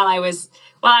while I was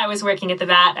working at the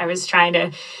vet. I was trying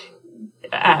to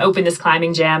open this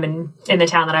climbing gym in the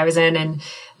town that I was in, and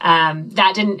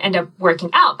that didn't end up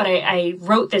working out. But I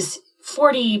wrote this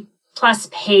 40-plus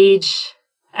page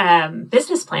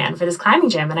business plan for this climbing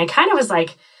gym, and I kind of was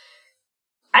like,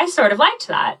 I sort of liked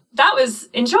that. That was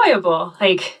enjoyable.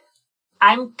 Like,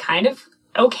 I'm kind of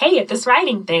okay at this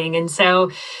writing thing. And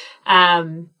so,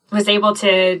 was able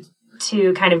to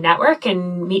kind of network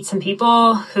and meet some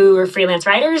people who were freelance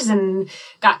writers and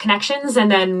got connections,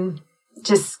 and then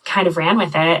just kind of ran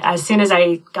with it. As soon as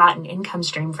I got an income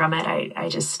stream from it, I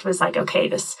just was like, okay,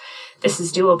 this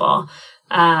is doable.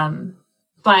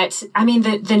 But I mean,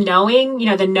 the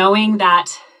knowing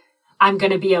that I'm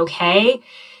going to be okay,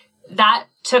 that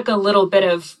took a little bit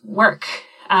of work,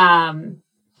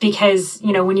 because,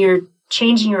 when you're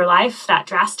changing your life that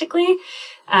drastically,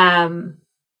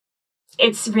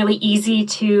 it's really easy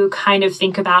to kind of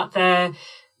think about the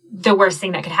worst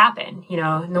thing that could happen,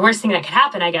 and the worst thing that could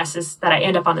happen, I guess, is that I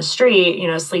end up on the street,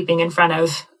 sleeping in front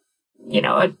of,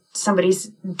 somebody's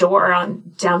door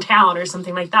on downtown or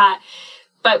something like that.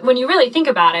 But when you really think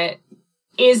about it,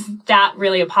 is that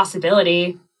really a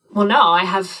possibility? Well, no, I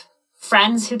have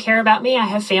friends who care about me. I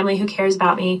have family who cares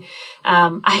about me.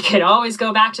 I could always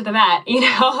go back to the vet,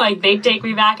 like they'd take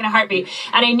me back in a heartbeat.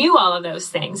 And I knew all of those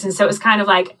things. And so it was kind of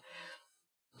like,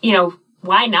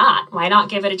 why not? Why not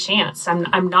give it a chance?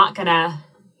 I'm not gonna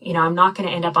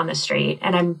end up on the street,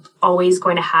 and I'm always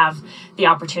going to have the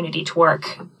opportunity to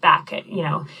work back at,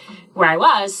 where I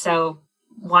was. So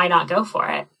why not go for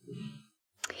it?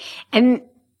 And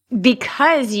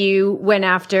because you went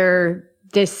after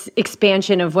this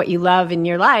expansion of what you love in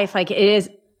your life, like, it is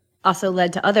also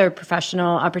led to other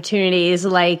professional opportunities,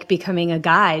 like becoming a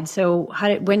guide. So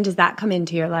when does that come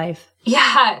into your life?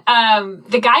 Yeah.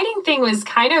 The guiding thing was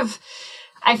kind of,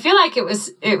 I feel like it was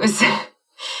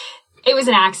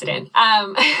an accident.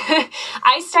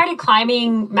 I started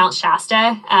climbing Mount Shasta,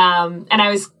 and I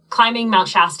was climbing Mount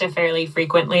Shasta fairly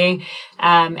frequently.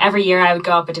 Every year I would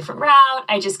go up a different route.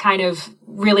 I just kind of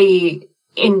really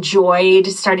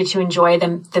started to enjoy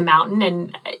the mountain.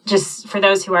 And just for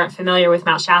those who aren't familiar with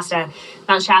Mount Shasta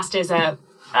is a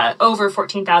over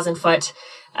 14,000 foot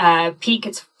peak.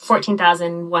 It's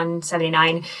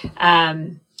 14,179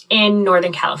 in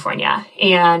Northern California,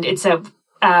 and it's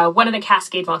one of the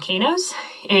Cascade volcanoes,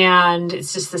 and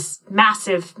it's just this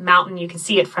massive mountain. You can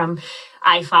see it from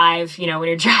I-5, when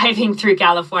you're driving through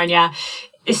California.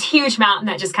 This huge mountain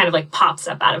that just kind of like pops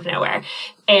up out of nowhere.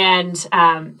 And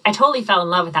I totally fell in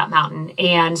love with that mountain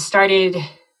and started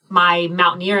my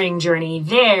mountaineering journey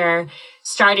there,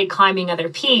 started climbing other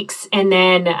peaks. And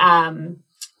then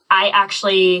I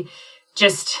actually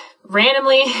just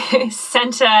randomly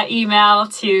sent an email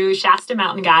to Shasta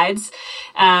Mountain Guides.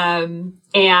 And,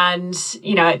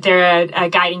 they're a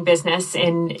guiding business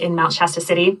in Mount Shasta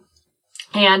City.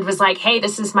 And was like, hey,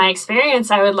 this is my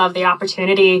experience. I would love the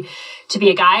opportunity to be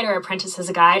a guide or apprentice as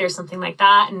a guide or something like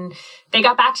that. And they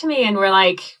got back to me and were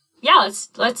like, yeah,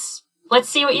 let's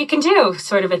see what you can do,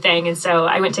 sort of a thing. And so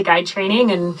I went to guide training,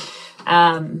 and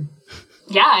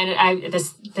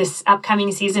this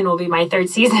upcoming season will be my third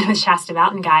season with Shasta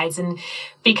Mountain Guides. And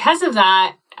because of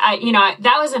that,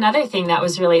 that was another thing that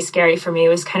was really scary for me,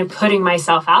 was kind of putting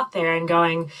myself out there and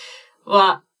going,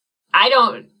 well, I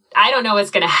don't know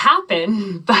what's going to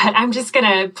happen, but I'm just going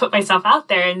to put myself out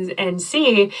there and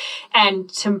see. And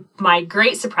to my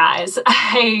great surprise,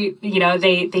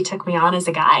 they took me on as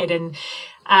a guide. And,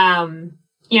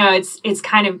 it's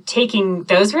kind of taking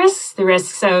those risks, the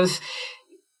risks of,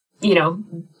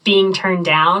 being turned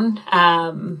down,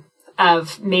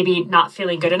 of maybe not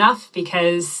feeling good enough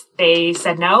because they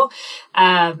said no,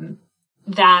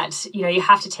 that, you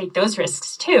have to take those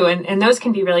risks too. And those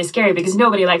can be really scary because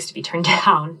nobody likes to be turned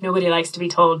down. Nobody likes to be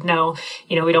told, no,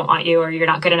 we don't want you, or you're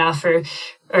not good enough, or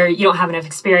you don't have enough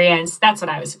experience. That's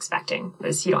what I was expecting,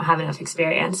 was you don't have enough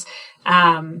experience.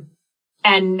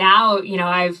 And now,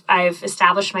 I've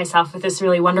established myself with this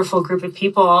really wonderful group of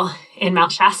people in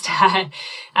Mount Shasta.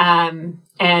 I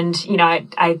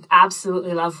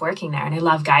absolutely love working there, and I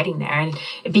love guiding there. And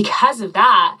because of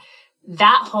that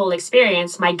whole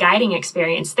experience, my guiding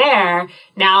experience there,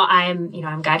 now I'm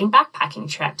guiding backpacking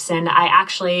trips, and I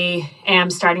actually am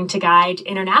starting to guide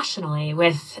internationally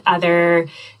with other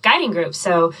guiding groups.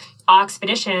 So Awe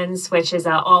Expeditions, which is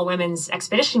an all-women's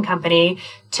expedition company,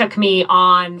 took me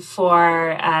on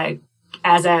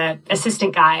as a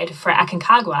assistant guide for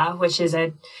Aconcagua, which is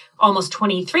a almost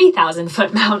 23,000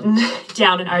 foot mountain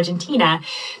down in Argentina.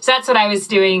 So that's what I was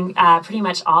doing pretty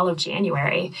much all of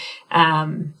January,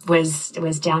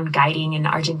 was down guiding in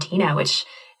Argentina, which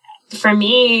for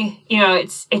me,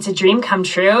 it's a dream come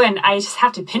true. And I just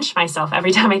have to pinch myself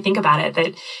every time I think about it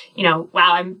that,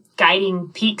 wow, I'm guiding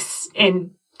peaks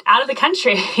out of the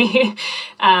country.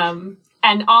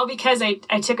 And all because I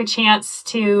took a chance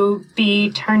to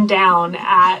be turned down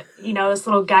at, this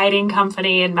little guiding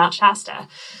company in Mount Shasta.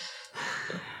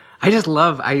 I just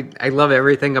love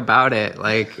everything about it.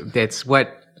 Like, that's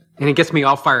what, and it gets me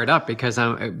all fired up because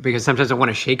sometimes I want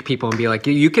to shake people and be like,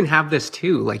 you can have this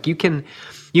too. Like, you can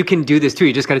do this too.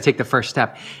 You just got to take the first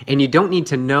step, and you don't need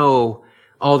to know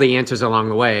all the answers along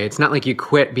the way. It's not like you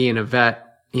quit being a vet,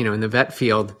 in the vet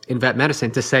field, in vet medicine,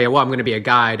 to say, well, I'm going to be a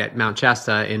guide at Mount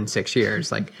Shasta in 6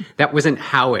 years. Like, that wasn't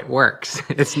how it works.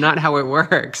 It's not how it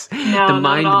works. No, the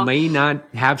mind may not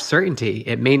have certainty.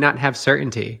 It may not have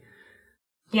certainty.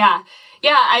 Yeah.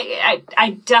 Yeah.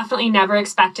 I definitely never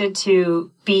expected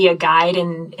to be a guide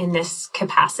in this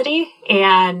capacity.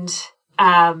 And,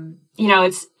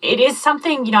 it is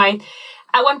something,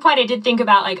 at one point I did think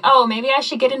about like, oh, maybe I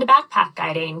should get into backpack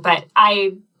guiding, but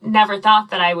I never thought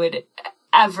that I would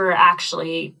ever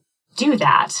actually do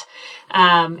that.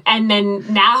 And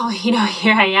then now,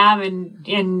 here I am in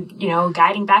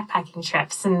guiding backpacking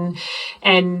trips and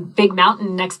big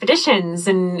mountain expeditions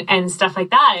and stuff like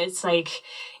that. It's like,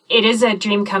 it is a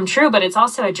dream come true, but it's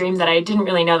also a dream that I didn't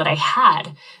really know that I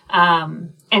had,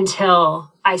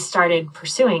 until I started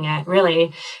pursuing it,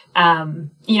 really.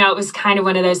 It was kind of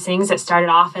one of those things that started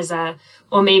off as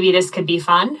well, maybe this could be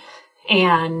fun.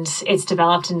 And it's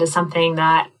developed into something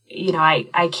that,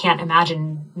 I can't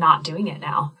imagine not doing it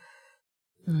now.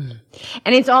 And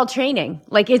it's all training.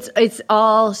 Like, it's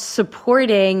all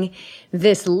supporting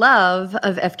this love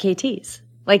of FKTs.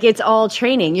 Like, it's all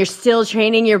training. You're still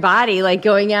training your body, like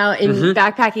going out and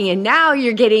backpacking. And now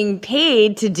you're getting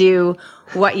paid to do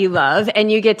what you love, and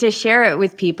you get to share it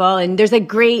with people. And there's a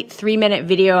great 3-minute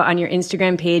video on your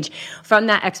Instagram page from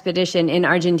that expedition in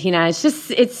Argentina.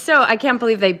 It's so, I can't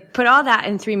believe they put all that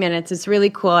in 3 minutes. It's really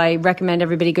cool. I recommend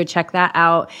everybody go check that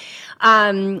out.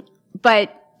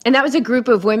 And that was a group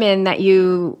of women that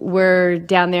you were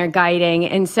down there guiding.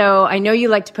 And so I know you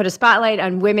like to put a spotlight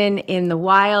on women in the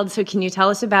wild. So can you tell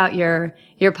us about your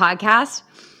podcast?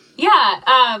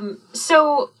 Yeah.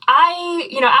 So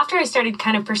after I started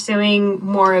kind of pursuing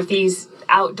more of these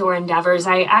outdoor endeavors,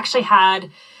 I actually had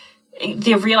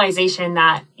the realization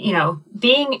that,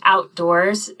 being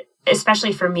outdoors,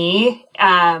 especially for me,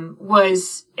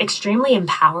 was extremely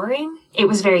empowering. It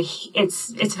was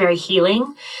it's very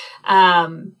healing.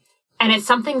 And it's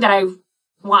something that I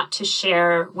want to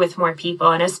share with more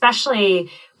people, and especially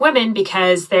women,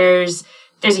 because there's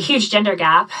a huge gender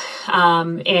gap,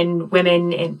 in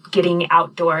women in getting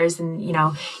outdoors, and,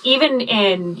 even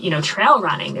in, trail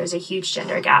running, there's a huge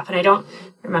gender gap. And I don't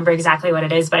remember exactly what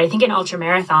it is, but I think in ultra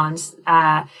marathons,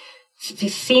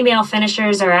 female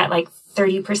finishers are at like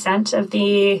 30% of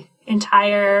the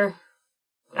entire,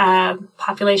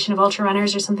 population of ultra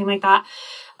runners or something like that.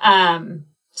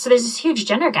 So there's this huge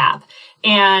gender gap.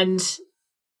 And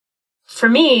for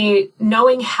me,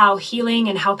 knowing how healing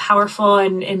and how powerful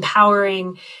and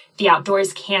empowering the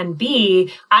outdoors can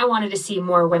be, I wanted to see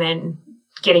more women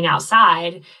getting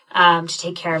outside, to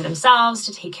take care of themselves,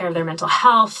 to take care of their mental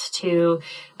health, to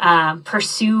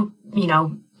pursue,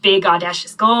 big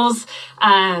audacious goals.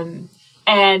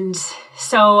 And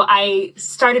so I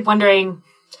started wondering,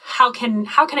 how can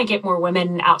I get more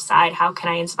women outside? How can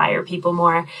I inspire people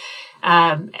more?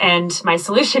 And my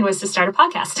solution was to start a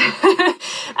podcast,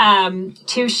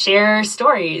 to share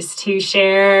stories, to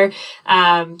share,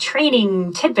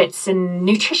 training tidbits and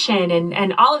nutrition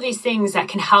and all of these things that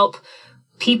can help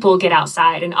people get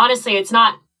outside. And honestly, it's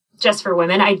not just for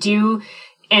women. I do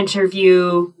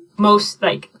interview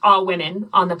all women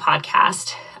on the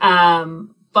podcast.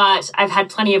 But I've had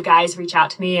plenty of guys reach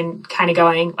out to me and kind of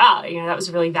going, wow, that was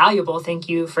really valuable. Thank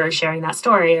you for sharing that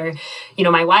story. Or,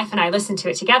 my wife and I listened to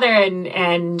it together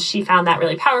and she found that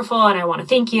really powerful and I want to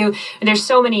thank you. And there's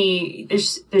so many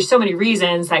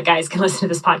reasons that guys can listen to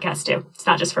this podcast too. It's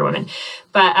not just for women.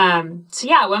 But,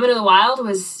 Women of the Wild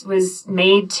was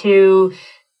made to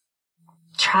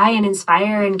try and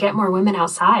inspire and get more women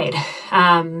outside.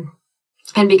 And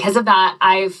because of that,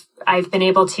 I've been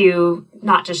able to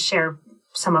not just share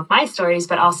some of my stories,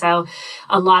 but also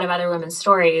a lot of other women's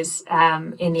stories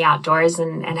in the outdoors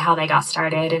and how they got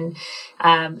started. And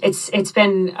it's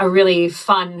been a really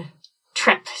fun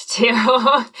trip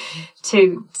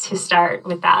to start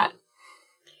with that.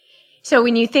 So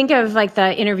when you think of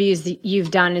the interviews that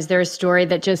you've done, is there a story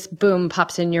that just boom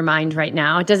pops in your mind right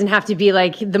now? It doesn't have to be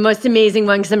the most amazing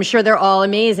one, because I'm sure they're all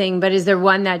amazing, but is there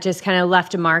one that just kind of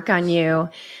left a mark on you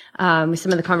with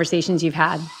some of the conversations you've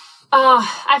had?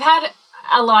 I've had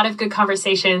a lot of good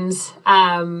conversations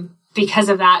because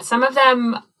of that. Some of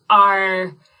them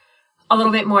are a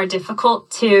little bit more difficult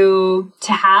to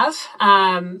have.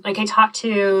 I talked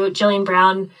to Jillian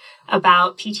Brown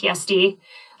about PTSD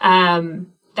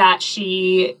that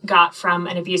she got from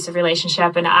an abusive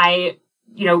relationship. And it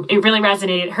really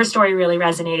resonated. Her story really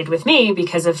resonated with me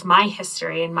because of my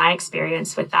history and my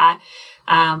experience with that.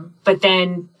 But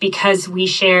then because we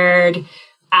shared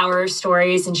our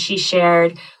stories and she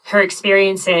shared her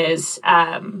experiences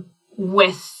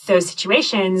with those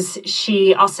situations,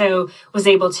 she also was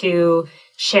able to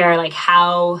share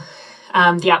how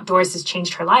the outdoors has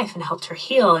changed her life and helped her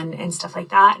heal and stuff like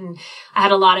that. And I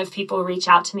had a lot of people reach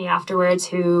out to me afterwards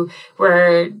who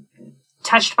were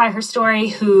touched by her story,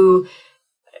 who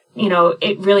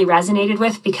it really resonated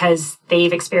with because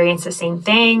they've experienced the same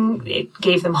thing. It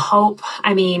gave them hope.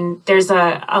 I mean, there's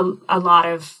a lot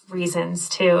of reasons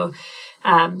to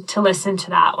listen to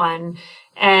that one.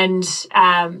 And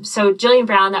so Jillian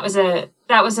Brown, that was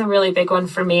a really big one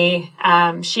for me.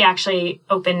 She actually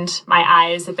opened my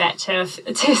eyes a bit to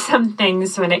some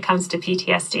things when it comes to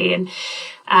PTSD.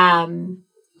 And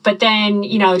but then,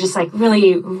 just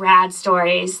really rad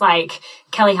stories like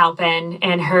Kelly Halpin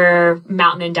and her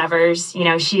mountain endeavors.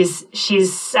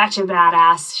 She's such a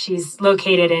badass. She's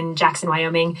located in Jackson,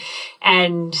 Wyoming,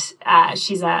 and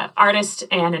she's an artist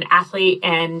and an athlete,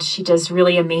 and she does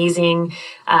really amazing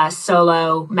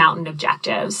solo mountain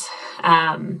objectives.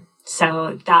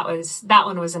 So that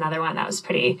one was another one that was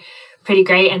pretty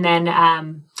great. And then I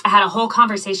had a whole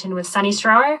conversation with Sunny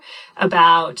Strower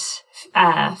about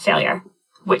failure,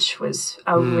 which was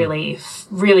a really,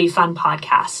 really fun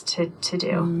podcast to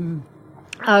do.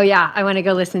 Oh, yeah. I want to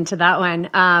go listen to that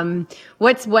one.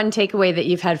 What's one takeaway that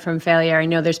you've had from failure? I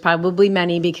know there's probably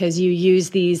many because you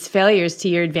use these failures to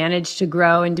your advantage to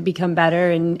grow and to become better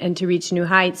and to reach new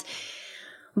heights.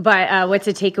 But what's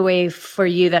a takeaway for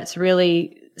you that's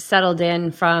really settled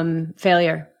in from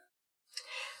failure?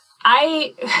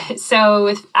 I've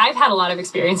had a lot of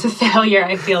experience with failure,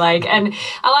 I feel like. And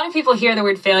a lot of people hear the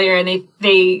word failure and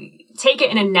they take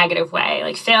it in a negative way.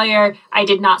 Like failure, I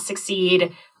did not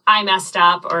succeed, I messed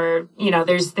up, or,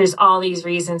 there's all these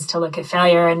reasons to look at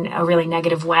failure in a really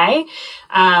negative way.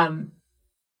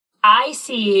 I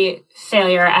see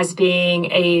failure as being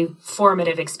a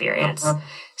formative experience.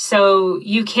 So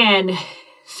you can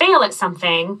fail at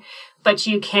something, but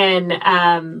you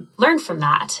can learn from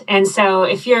that. And so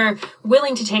if you're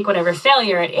willing to take whatever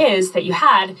failure it is that you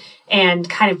had and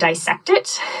kind of dissect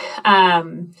it,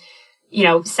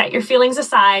 set your feelings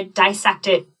aside, dissect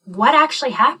it. What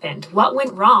actually happened? What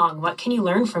went wrong? What can you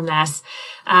learn from this?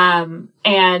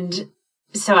 And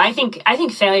so I think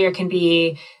failure can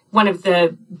be one of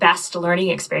the best learning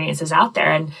experiences out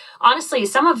there. And honestly,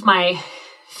 some of my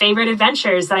favorite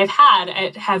adventures that I've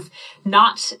had have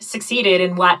not succeeded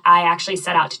in what I actually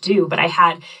set out to do, but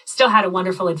I still had a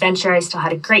wonderful adventure. I still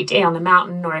had a great day on the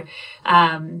mountain, or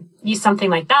something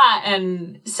like that.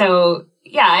 And so,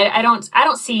 yeah, I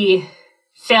don't see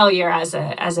failure as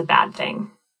a bad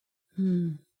thing.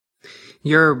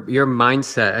 Your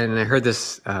mindset, and I heard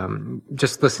this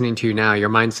just listening to you now, your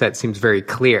mindset seems very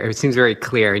clear. It seems very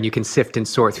clear, and you can sift and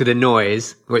sort through the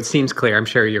noise. What seems clear, I'm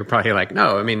sure you're probably like,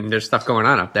 no, I mean, there's stuff going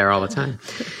on up there all the time.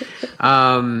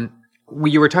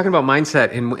 you were talking about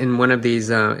mindset in one of these,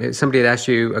 somebody had asked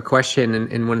you a question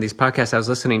in one of these podcasts I was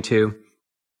listening to,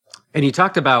 and you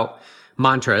talked about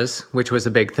mantras, which was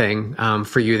a big thing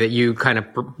for you, that you kind of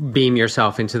beam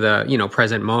yourself into the,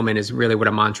 present moment is really what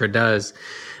a mantra does.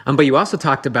 But you also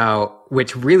talked about,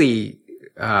 which really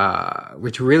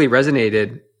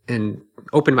resonated and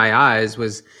opened my eyes,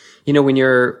 was, when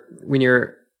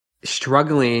you're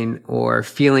struggling or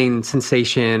feeling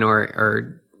sensation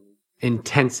or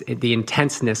the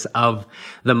intenseness of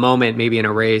the moment, maybe in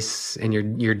a race, and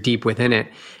you're deep within it,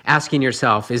 asking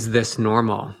yourself, is this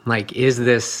normal? Like, is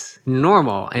this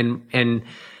normal? And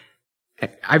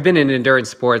I've been in endurance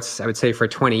sports, I would say, for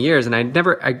 20 years, and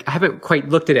I haven't quite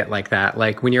looked at it like that.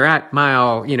 Like, when you're at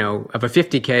mile, of a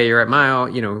 50K, you're at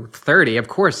mile, 30, of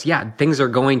course, yeah, things are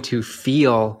going to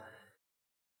feel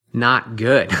not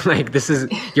good. Like,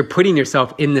 you're putting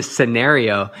yourself in this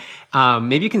scenario.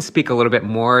 Maybe you can speak a little bit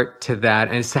more to that,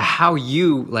 and as to how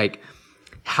you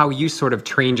sort of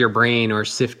trained your brain or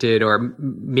sifted, or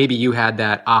maybe you had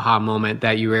that aha moment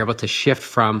that you were able to shift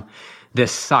from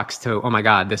this sucks to, oh my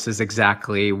God, this is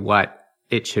exactly what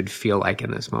it should feel like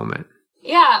in this moment.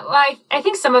 Yeah, well, I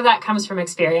think some of that comes from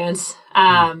experience.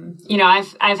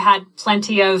 I've had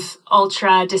plenty of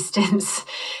ultra distance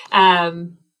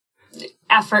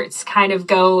efforts kind of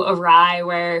go awry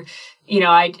where,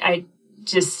 I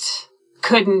just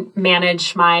couldn't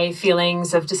manage my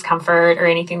feelings of discomfort or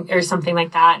anything or something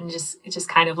like that, and just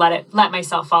kind of let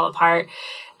myself fall apart.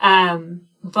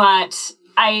 But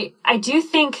I do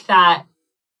think that,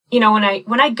 when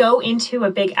I go into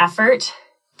a big effort,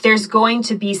 there's going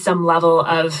to be some level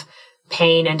of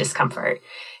pain and discomfort.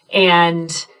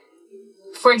 And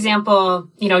for example,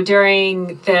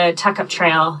 during the Tuck Up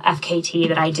Trail FKT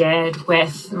that I did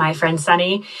with my friend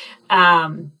Sunny,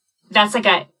 that's like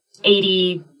a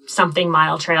 80 something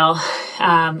mile trail.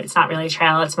 It's not really a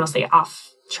trail. It's mostly off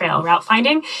trail route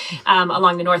finding,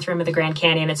 along the north rim of the Grand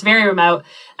Canyon. It's very remote.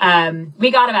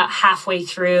 We got about halfway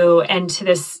through and to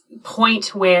this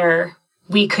point where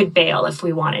we could bail if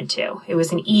we wanted to. It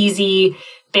was an easy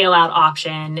bailout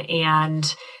option.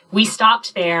 And we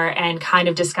stopped there and kind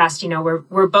of discussed,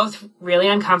 we're both really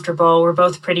uncomfortable. We're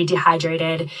both pretty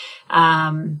dehydrated.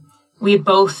 We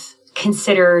both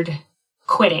considered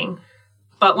quitting.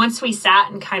 But once we sat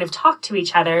and kind of talked to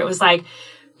each other, it was like,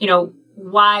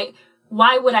 why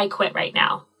would I quit right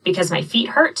now? Because my feet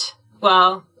hurt?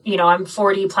 Well, I'm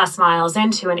 40 plus miles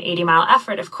into an 80-mile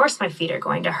effort. Of course my feet are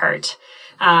going to hurt.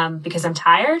 Because I'm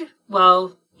tired?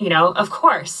 Well, of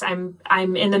course, I'm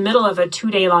in the middle of a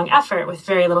 2-day long effort with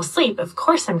very little sleep. Of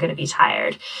course I'm going to be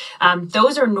tired.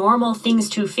 Those are normal things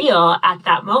to feel at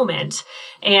that moment.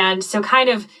 And so kind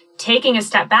of taking a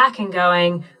step back and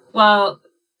going, well,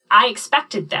 I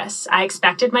expected this. I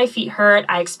expected my feet hurt.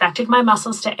 I expected my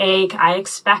muscles to ache. I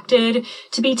expected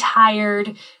to be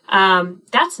tired.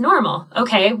 That's normal.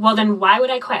 Okay. Well, then why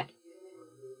would I quit?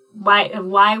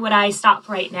 Why would I stop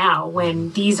right now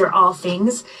when these are all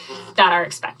things that are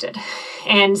expected?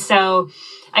 And so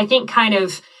I think kind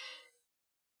of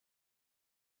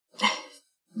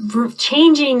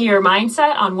changing your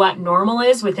mindset on what normal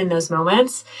is within those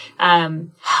moments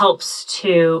helps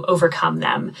to overcome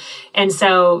them. And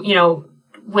so,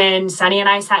 when Sunny and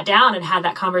I sat down and had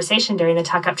that conversation during the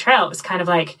Tuck Up Trail, it was kind of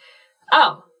like,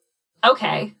 oh,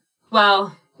 okay,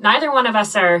 well, neither one of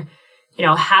us are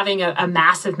having a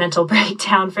massive mental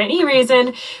breakdown for any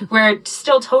reason. We're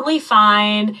still totally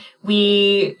fine.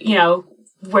 We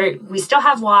still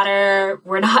have water.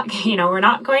 We're not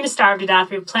going to starve to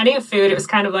death. We have plenty of food. It was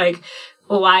kind of like,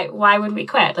 well, why would we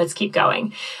quit? Let's keep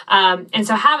going. And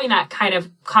so having that kind of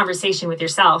conversation with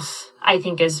yourself, I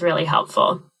think, is really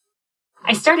helpful.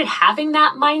 I started having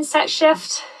that mindset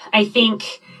shift, I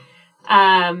think,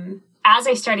 as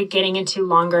I started getting into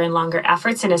longer and longer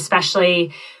efforts, and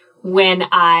especially when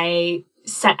I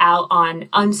set out on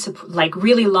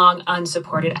really long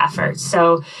unsupported efforts.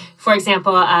 So, for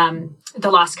example,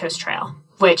 the Lost Coast Trail,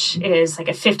 which is like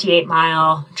a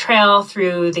 58-mile trail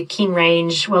through the King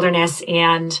Range wilderness,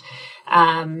 and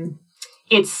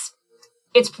it's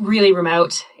really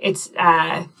remote. It's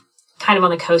kind of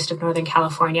on the coast of Northern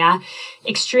California,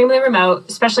 extremely remote,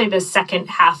 especially the second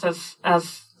half of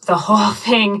the whole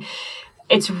thing.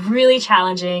 It's really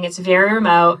challenging. It's very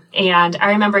remote. And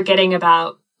I remember getting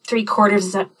about three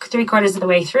quarters of the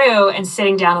way through and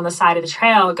sitting down on the side of the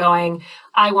trail going,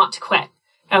 I want to quit.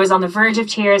 I was on the verge of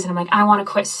tears and I'm like, I want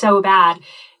to quit so bad.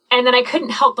 And then I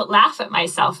couldn't help but laugh at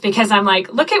myself because I'm like,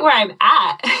 look at where I'm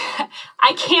at.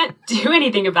 I can't do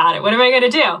anything about it. What am I going to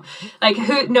do? Like,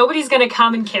 nobody's going to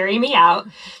come and carry me out.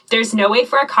 There's no way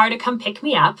for a car to come pick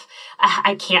me up.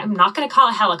 I'm not going to call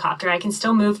a helicopter. I can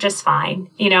still move just fine,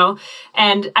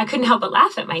 And I couldn't help but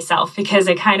laugh at myself because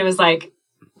I kind of was like,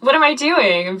 what am I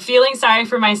doing? I'm feeling sorry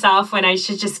for myself when I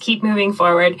should just keep moving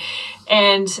forward.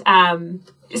 And,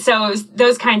 so it was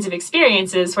those kinds of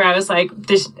experiences where I was like,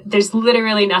 there's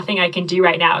literally nothing I can do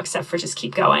right now except for just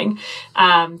keep going.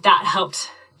 That helped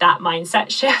that mindset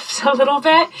shift a little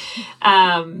bit.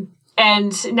 And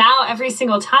now every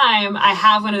single time I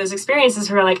have one of those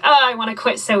experiences where like, oh, I want to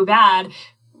quit so bad,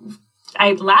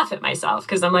 I laugh at myself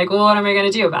because I'm like, well, what am I going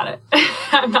to do about it?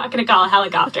 I'm not going to call a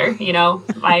helicopter.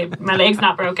 My leg's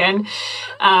not broken.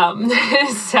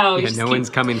 So no one's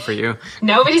coming for you.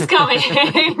 Nobody's coming.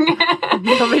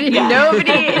 Nobody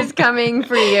is coming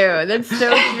for you. That's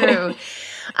so true.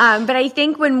 But I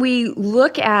think when we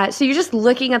look at, so you're just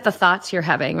looking at the thoughts you're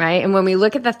having, right? And when we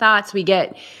look at the thoughts, we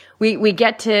get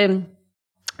to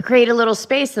create a little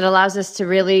space that allows us to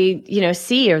really,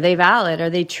 see, are they valid? Are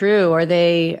they true? Are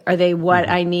they what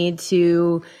I need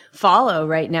to follow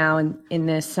right now in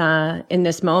this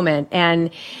moment?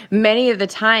 And many of the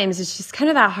times it's just kind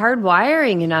of that hard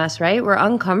wiring in us, right? We're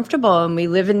uncomfortable and we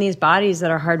live in these bodies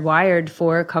that are hardwired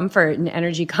for comfort and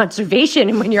energy conservation.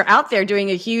 And when you're out there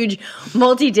doing a huge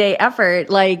multi-day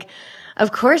effort, like,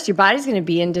 of course your body's going to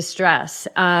be in distress.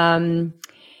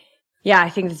 Yeah,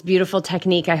 I think it's a beautiful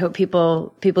technique. I hope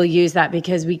people use that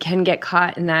because we can get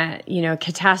caught in that,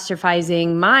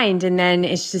 catastrophizing mind. And then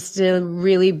it's just a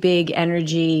really big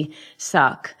energy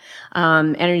suck,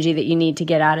 energy that you need to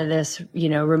get out of this,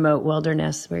 remote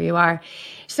wilderness where you are.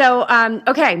 So,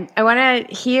 okay, I want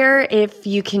to hear if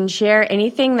you can share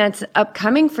anything that's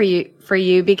upcoming for you,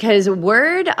 because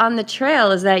word on the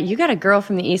trail is that you got a girl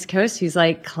from the East Coast who's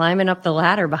like climbing up the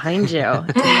ladder behind you.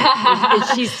 Is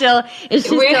she still at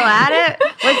it?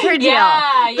 What's her deal?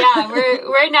 Yeah,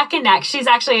 we're neck and neck.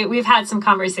 We've had some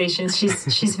conversations.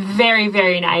 She's very,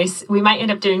 very nice. We might end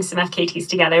up doing some FKTs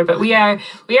together, but we are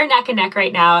neck and neck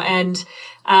right now, and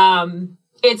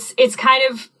it's kind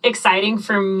of exciting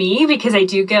for me because I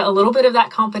do get a little bit of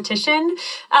that competition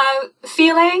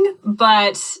feeling,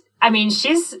 but I mean,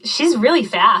 she's really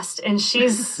fast and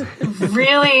she's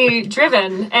really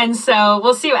driven. And so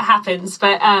we'll see what happens.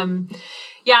 But,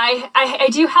 I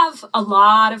do have a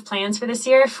lot of plans for this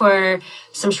year for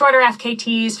some shorter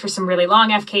FKTs, for some really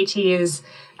long FKTs.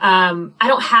 I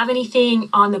don't have anything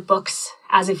on the books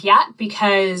as of yet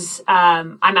because,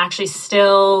 I'm actually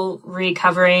still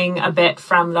recovering a bit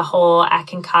from the whole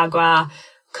Aconcagua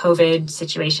COVID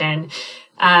situation.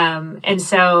 And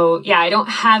so, I don't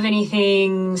have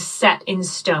anything set in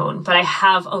stone, but I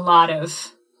have a lot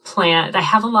of plans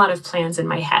in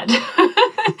my head.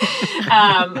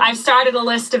 I've started a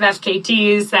list of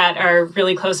FKTs that are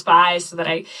really close by so that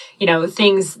I,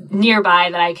 things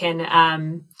nearby that I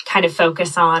can, kind of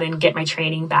focus on and get my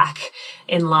training back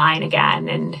in line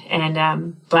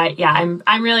again. But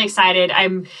I'm really excited.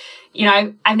 I've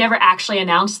never actually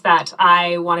announced that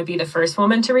I want to be the first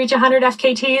woman to reach 100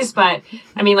 FKTs, but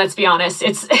I mean, let's be honest,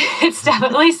 it's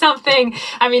definitely something.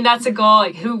 I mean, that's a goal.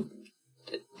 Like who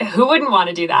wouldn't want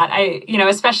to do that?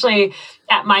 Especially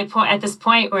at this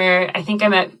point where I think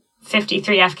I'm at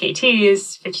 53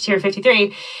 FKTs, 52 or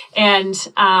 53. And,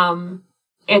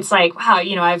 it's like, wow,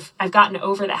 I've gotten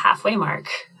over the halfway mark.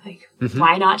 Like,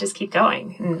 why not just keep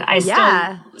going? And I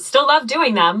still love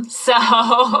doing them. So,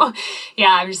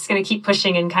 I'm just going to keep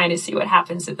pushing and kind of see what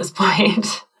happens at this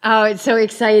point. Oh, it's so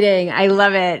exciting. I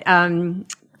love it.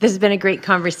 This has been a great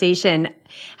conversation.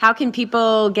 How can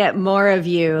people get more of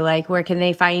you? Like, where can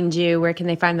they find you? Where can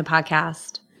they find the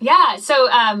podcast? Yeah. So,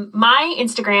 my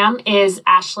Instagram is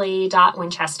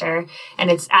Ashly.Winchester,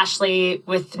 and it's Ashly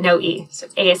with no E. So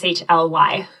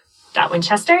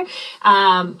ASHLY.Winchester.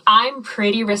 I'm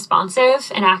pretty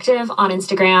responsive and active on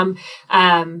Instagram.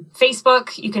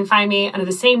 Facebook, you can find me under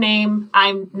the same name.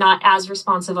 I'm not as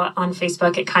responsive on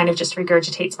Facebook. It kind of just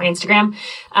regurgitates my Instagram.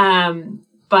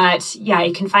 But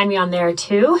you can find me on there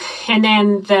too. And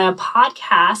then the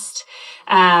podcast,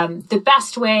 the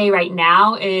best way right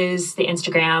now is the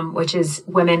Instagram, which is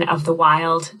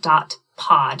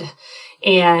womenofthewild.pod.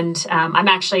 And I'm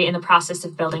actually in the process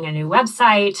of building a new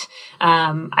website.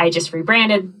 I just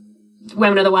rebranded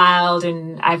Women of the Wild,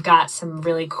 and I've got some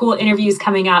really cool interviews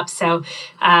coming up. So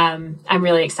I'm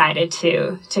really excited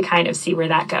to kind of see where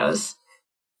that goes.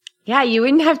 Yeah, you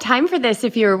wouldn't have time for this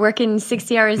if you were working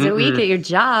 60 hours a week at your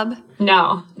job.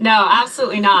 No,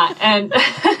 absolutely not. And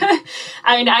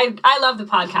I mean, I love the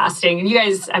podcasting, and you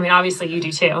guys, I mean, obviously you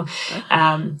do too.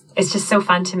 It's just so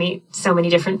fun to meet so many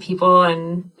different people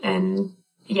and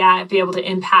yeah, be able to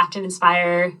impact and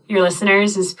inspire your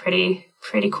listeners is pretty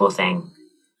cool thing.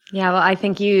 Yeah, well, I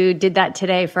think you did that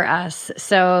today for us.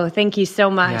 So thank you so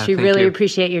much. We really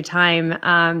appreciate your time.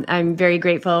 I'm very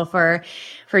grateful for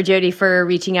Jody for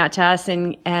reaching out to us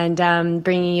and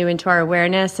bringing you into our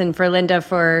awareness, and for Linda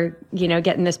for,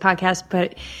 getting this podcast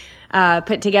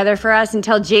put together for us, and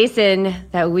tell Jason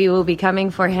that we will be coming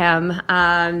for him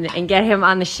and get him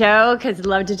on the show, because I'd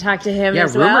love to talk to him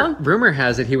as well. Rumor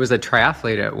has it he was a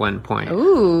triathlete at one point.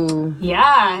 Ooh.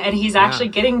 Yeah, and he's actually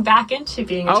getting back into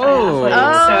being a triathlete.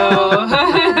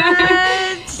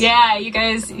 So, yeah, you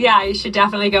guys, you should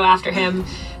definitely go after him.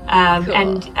 Cool.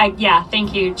 And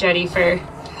thank you, Jody, for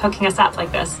hooking us up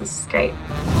like this. This is great.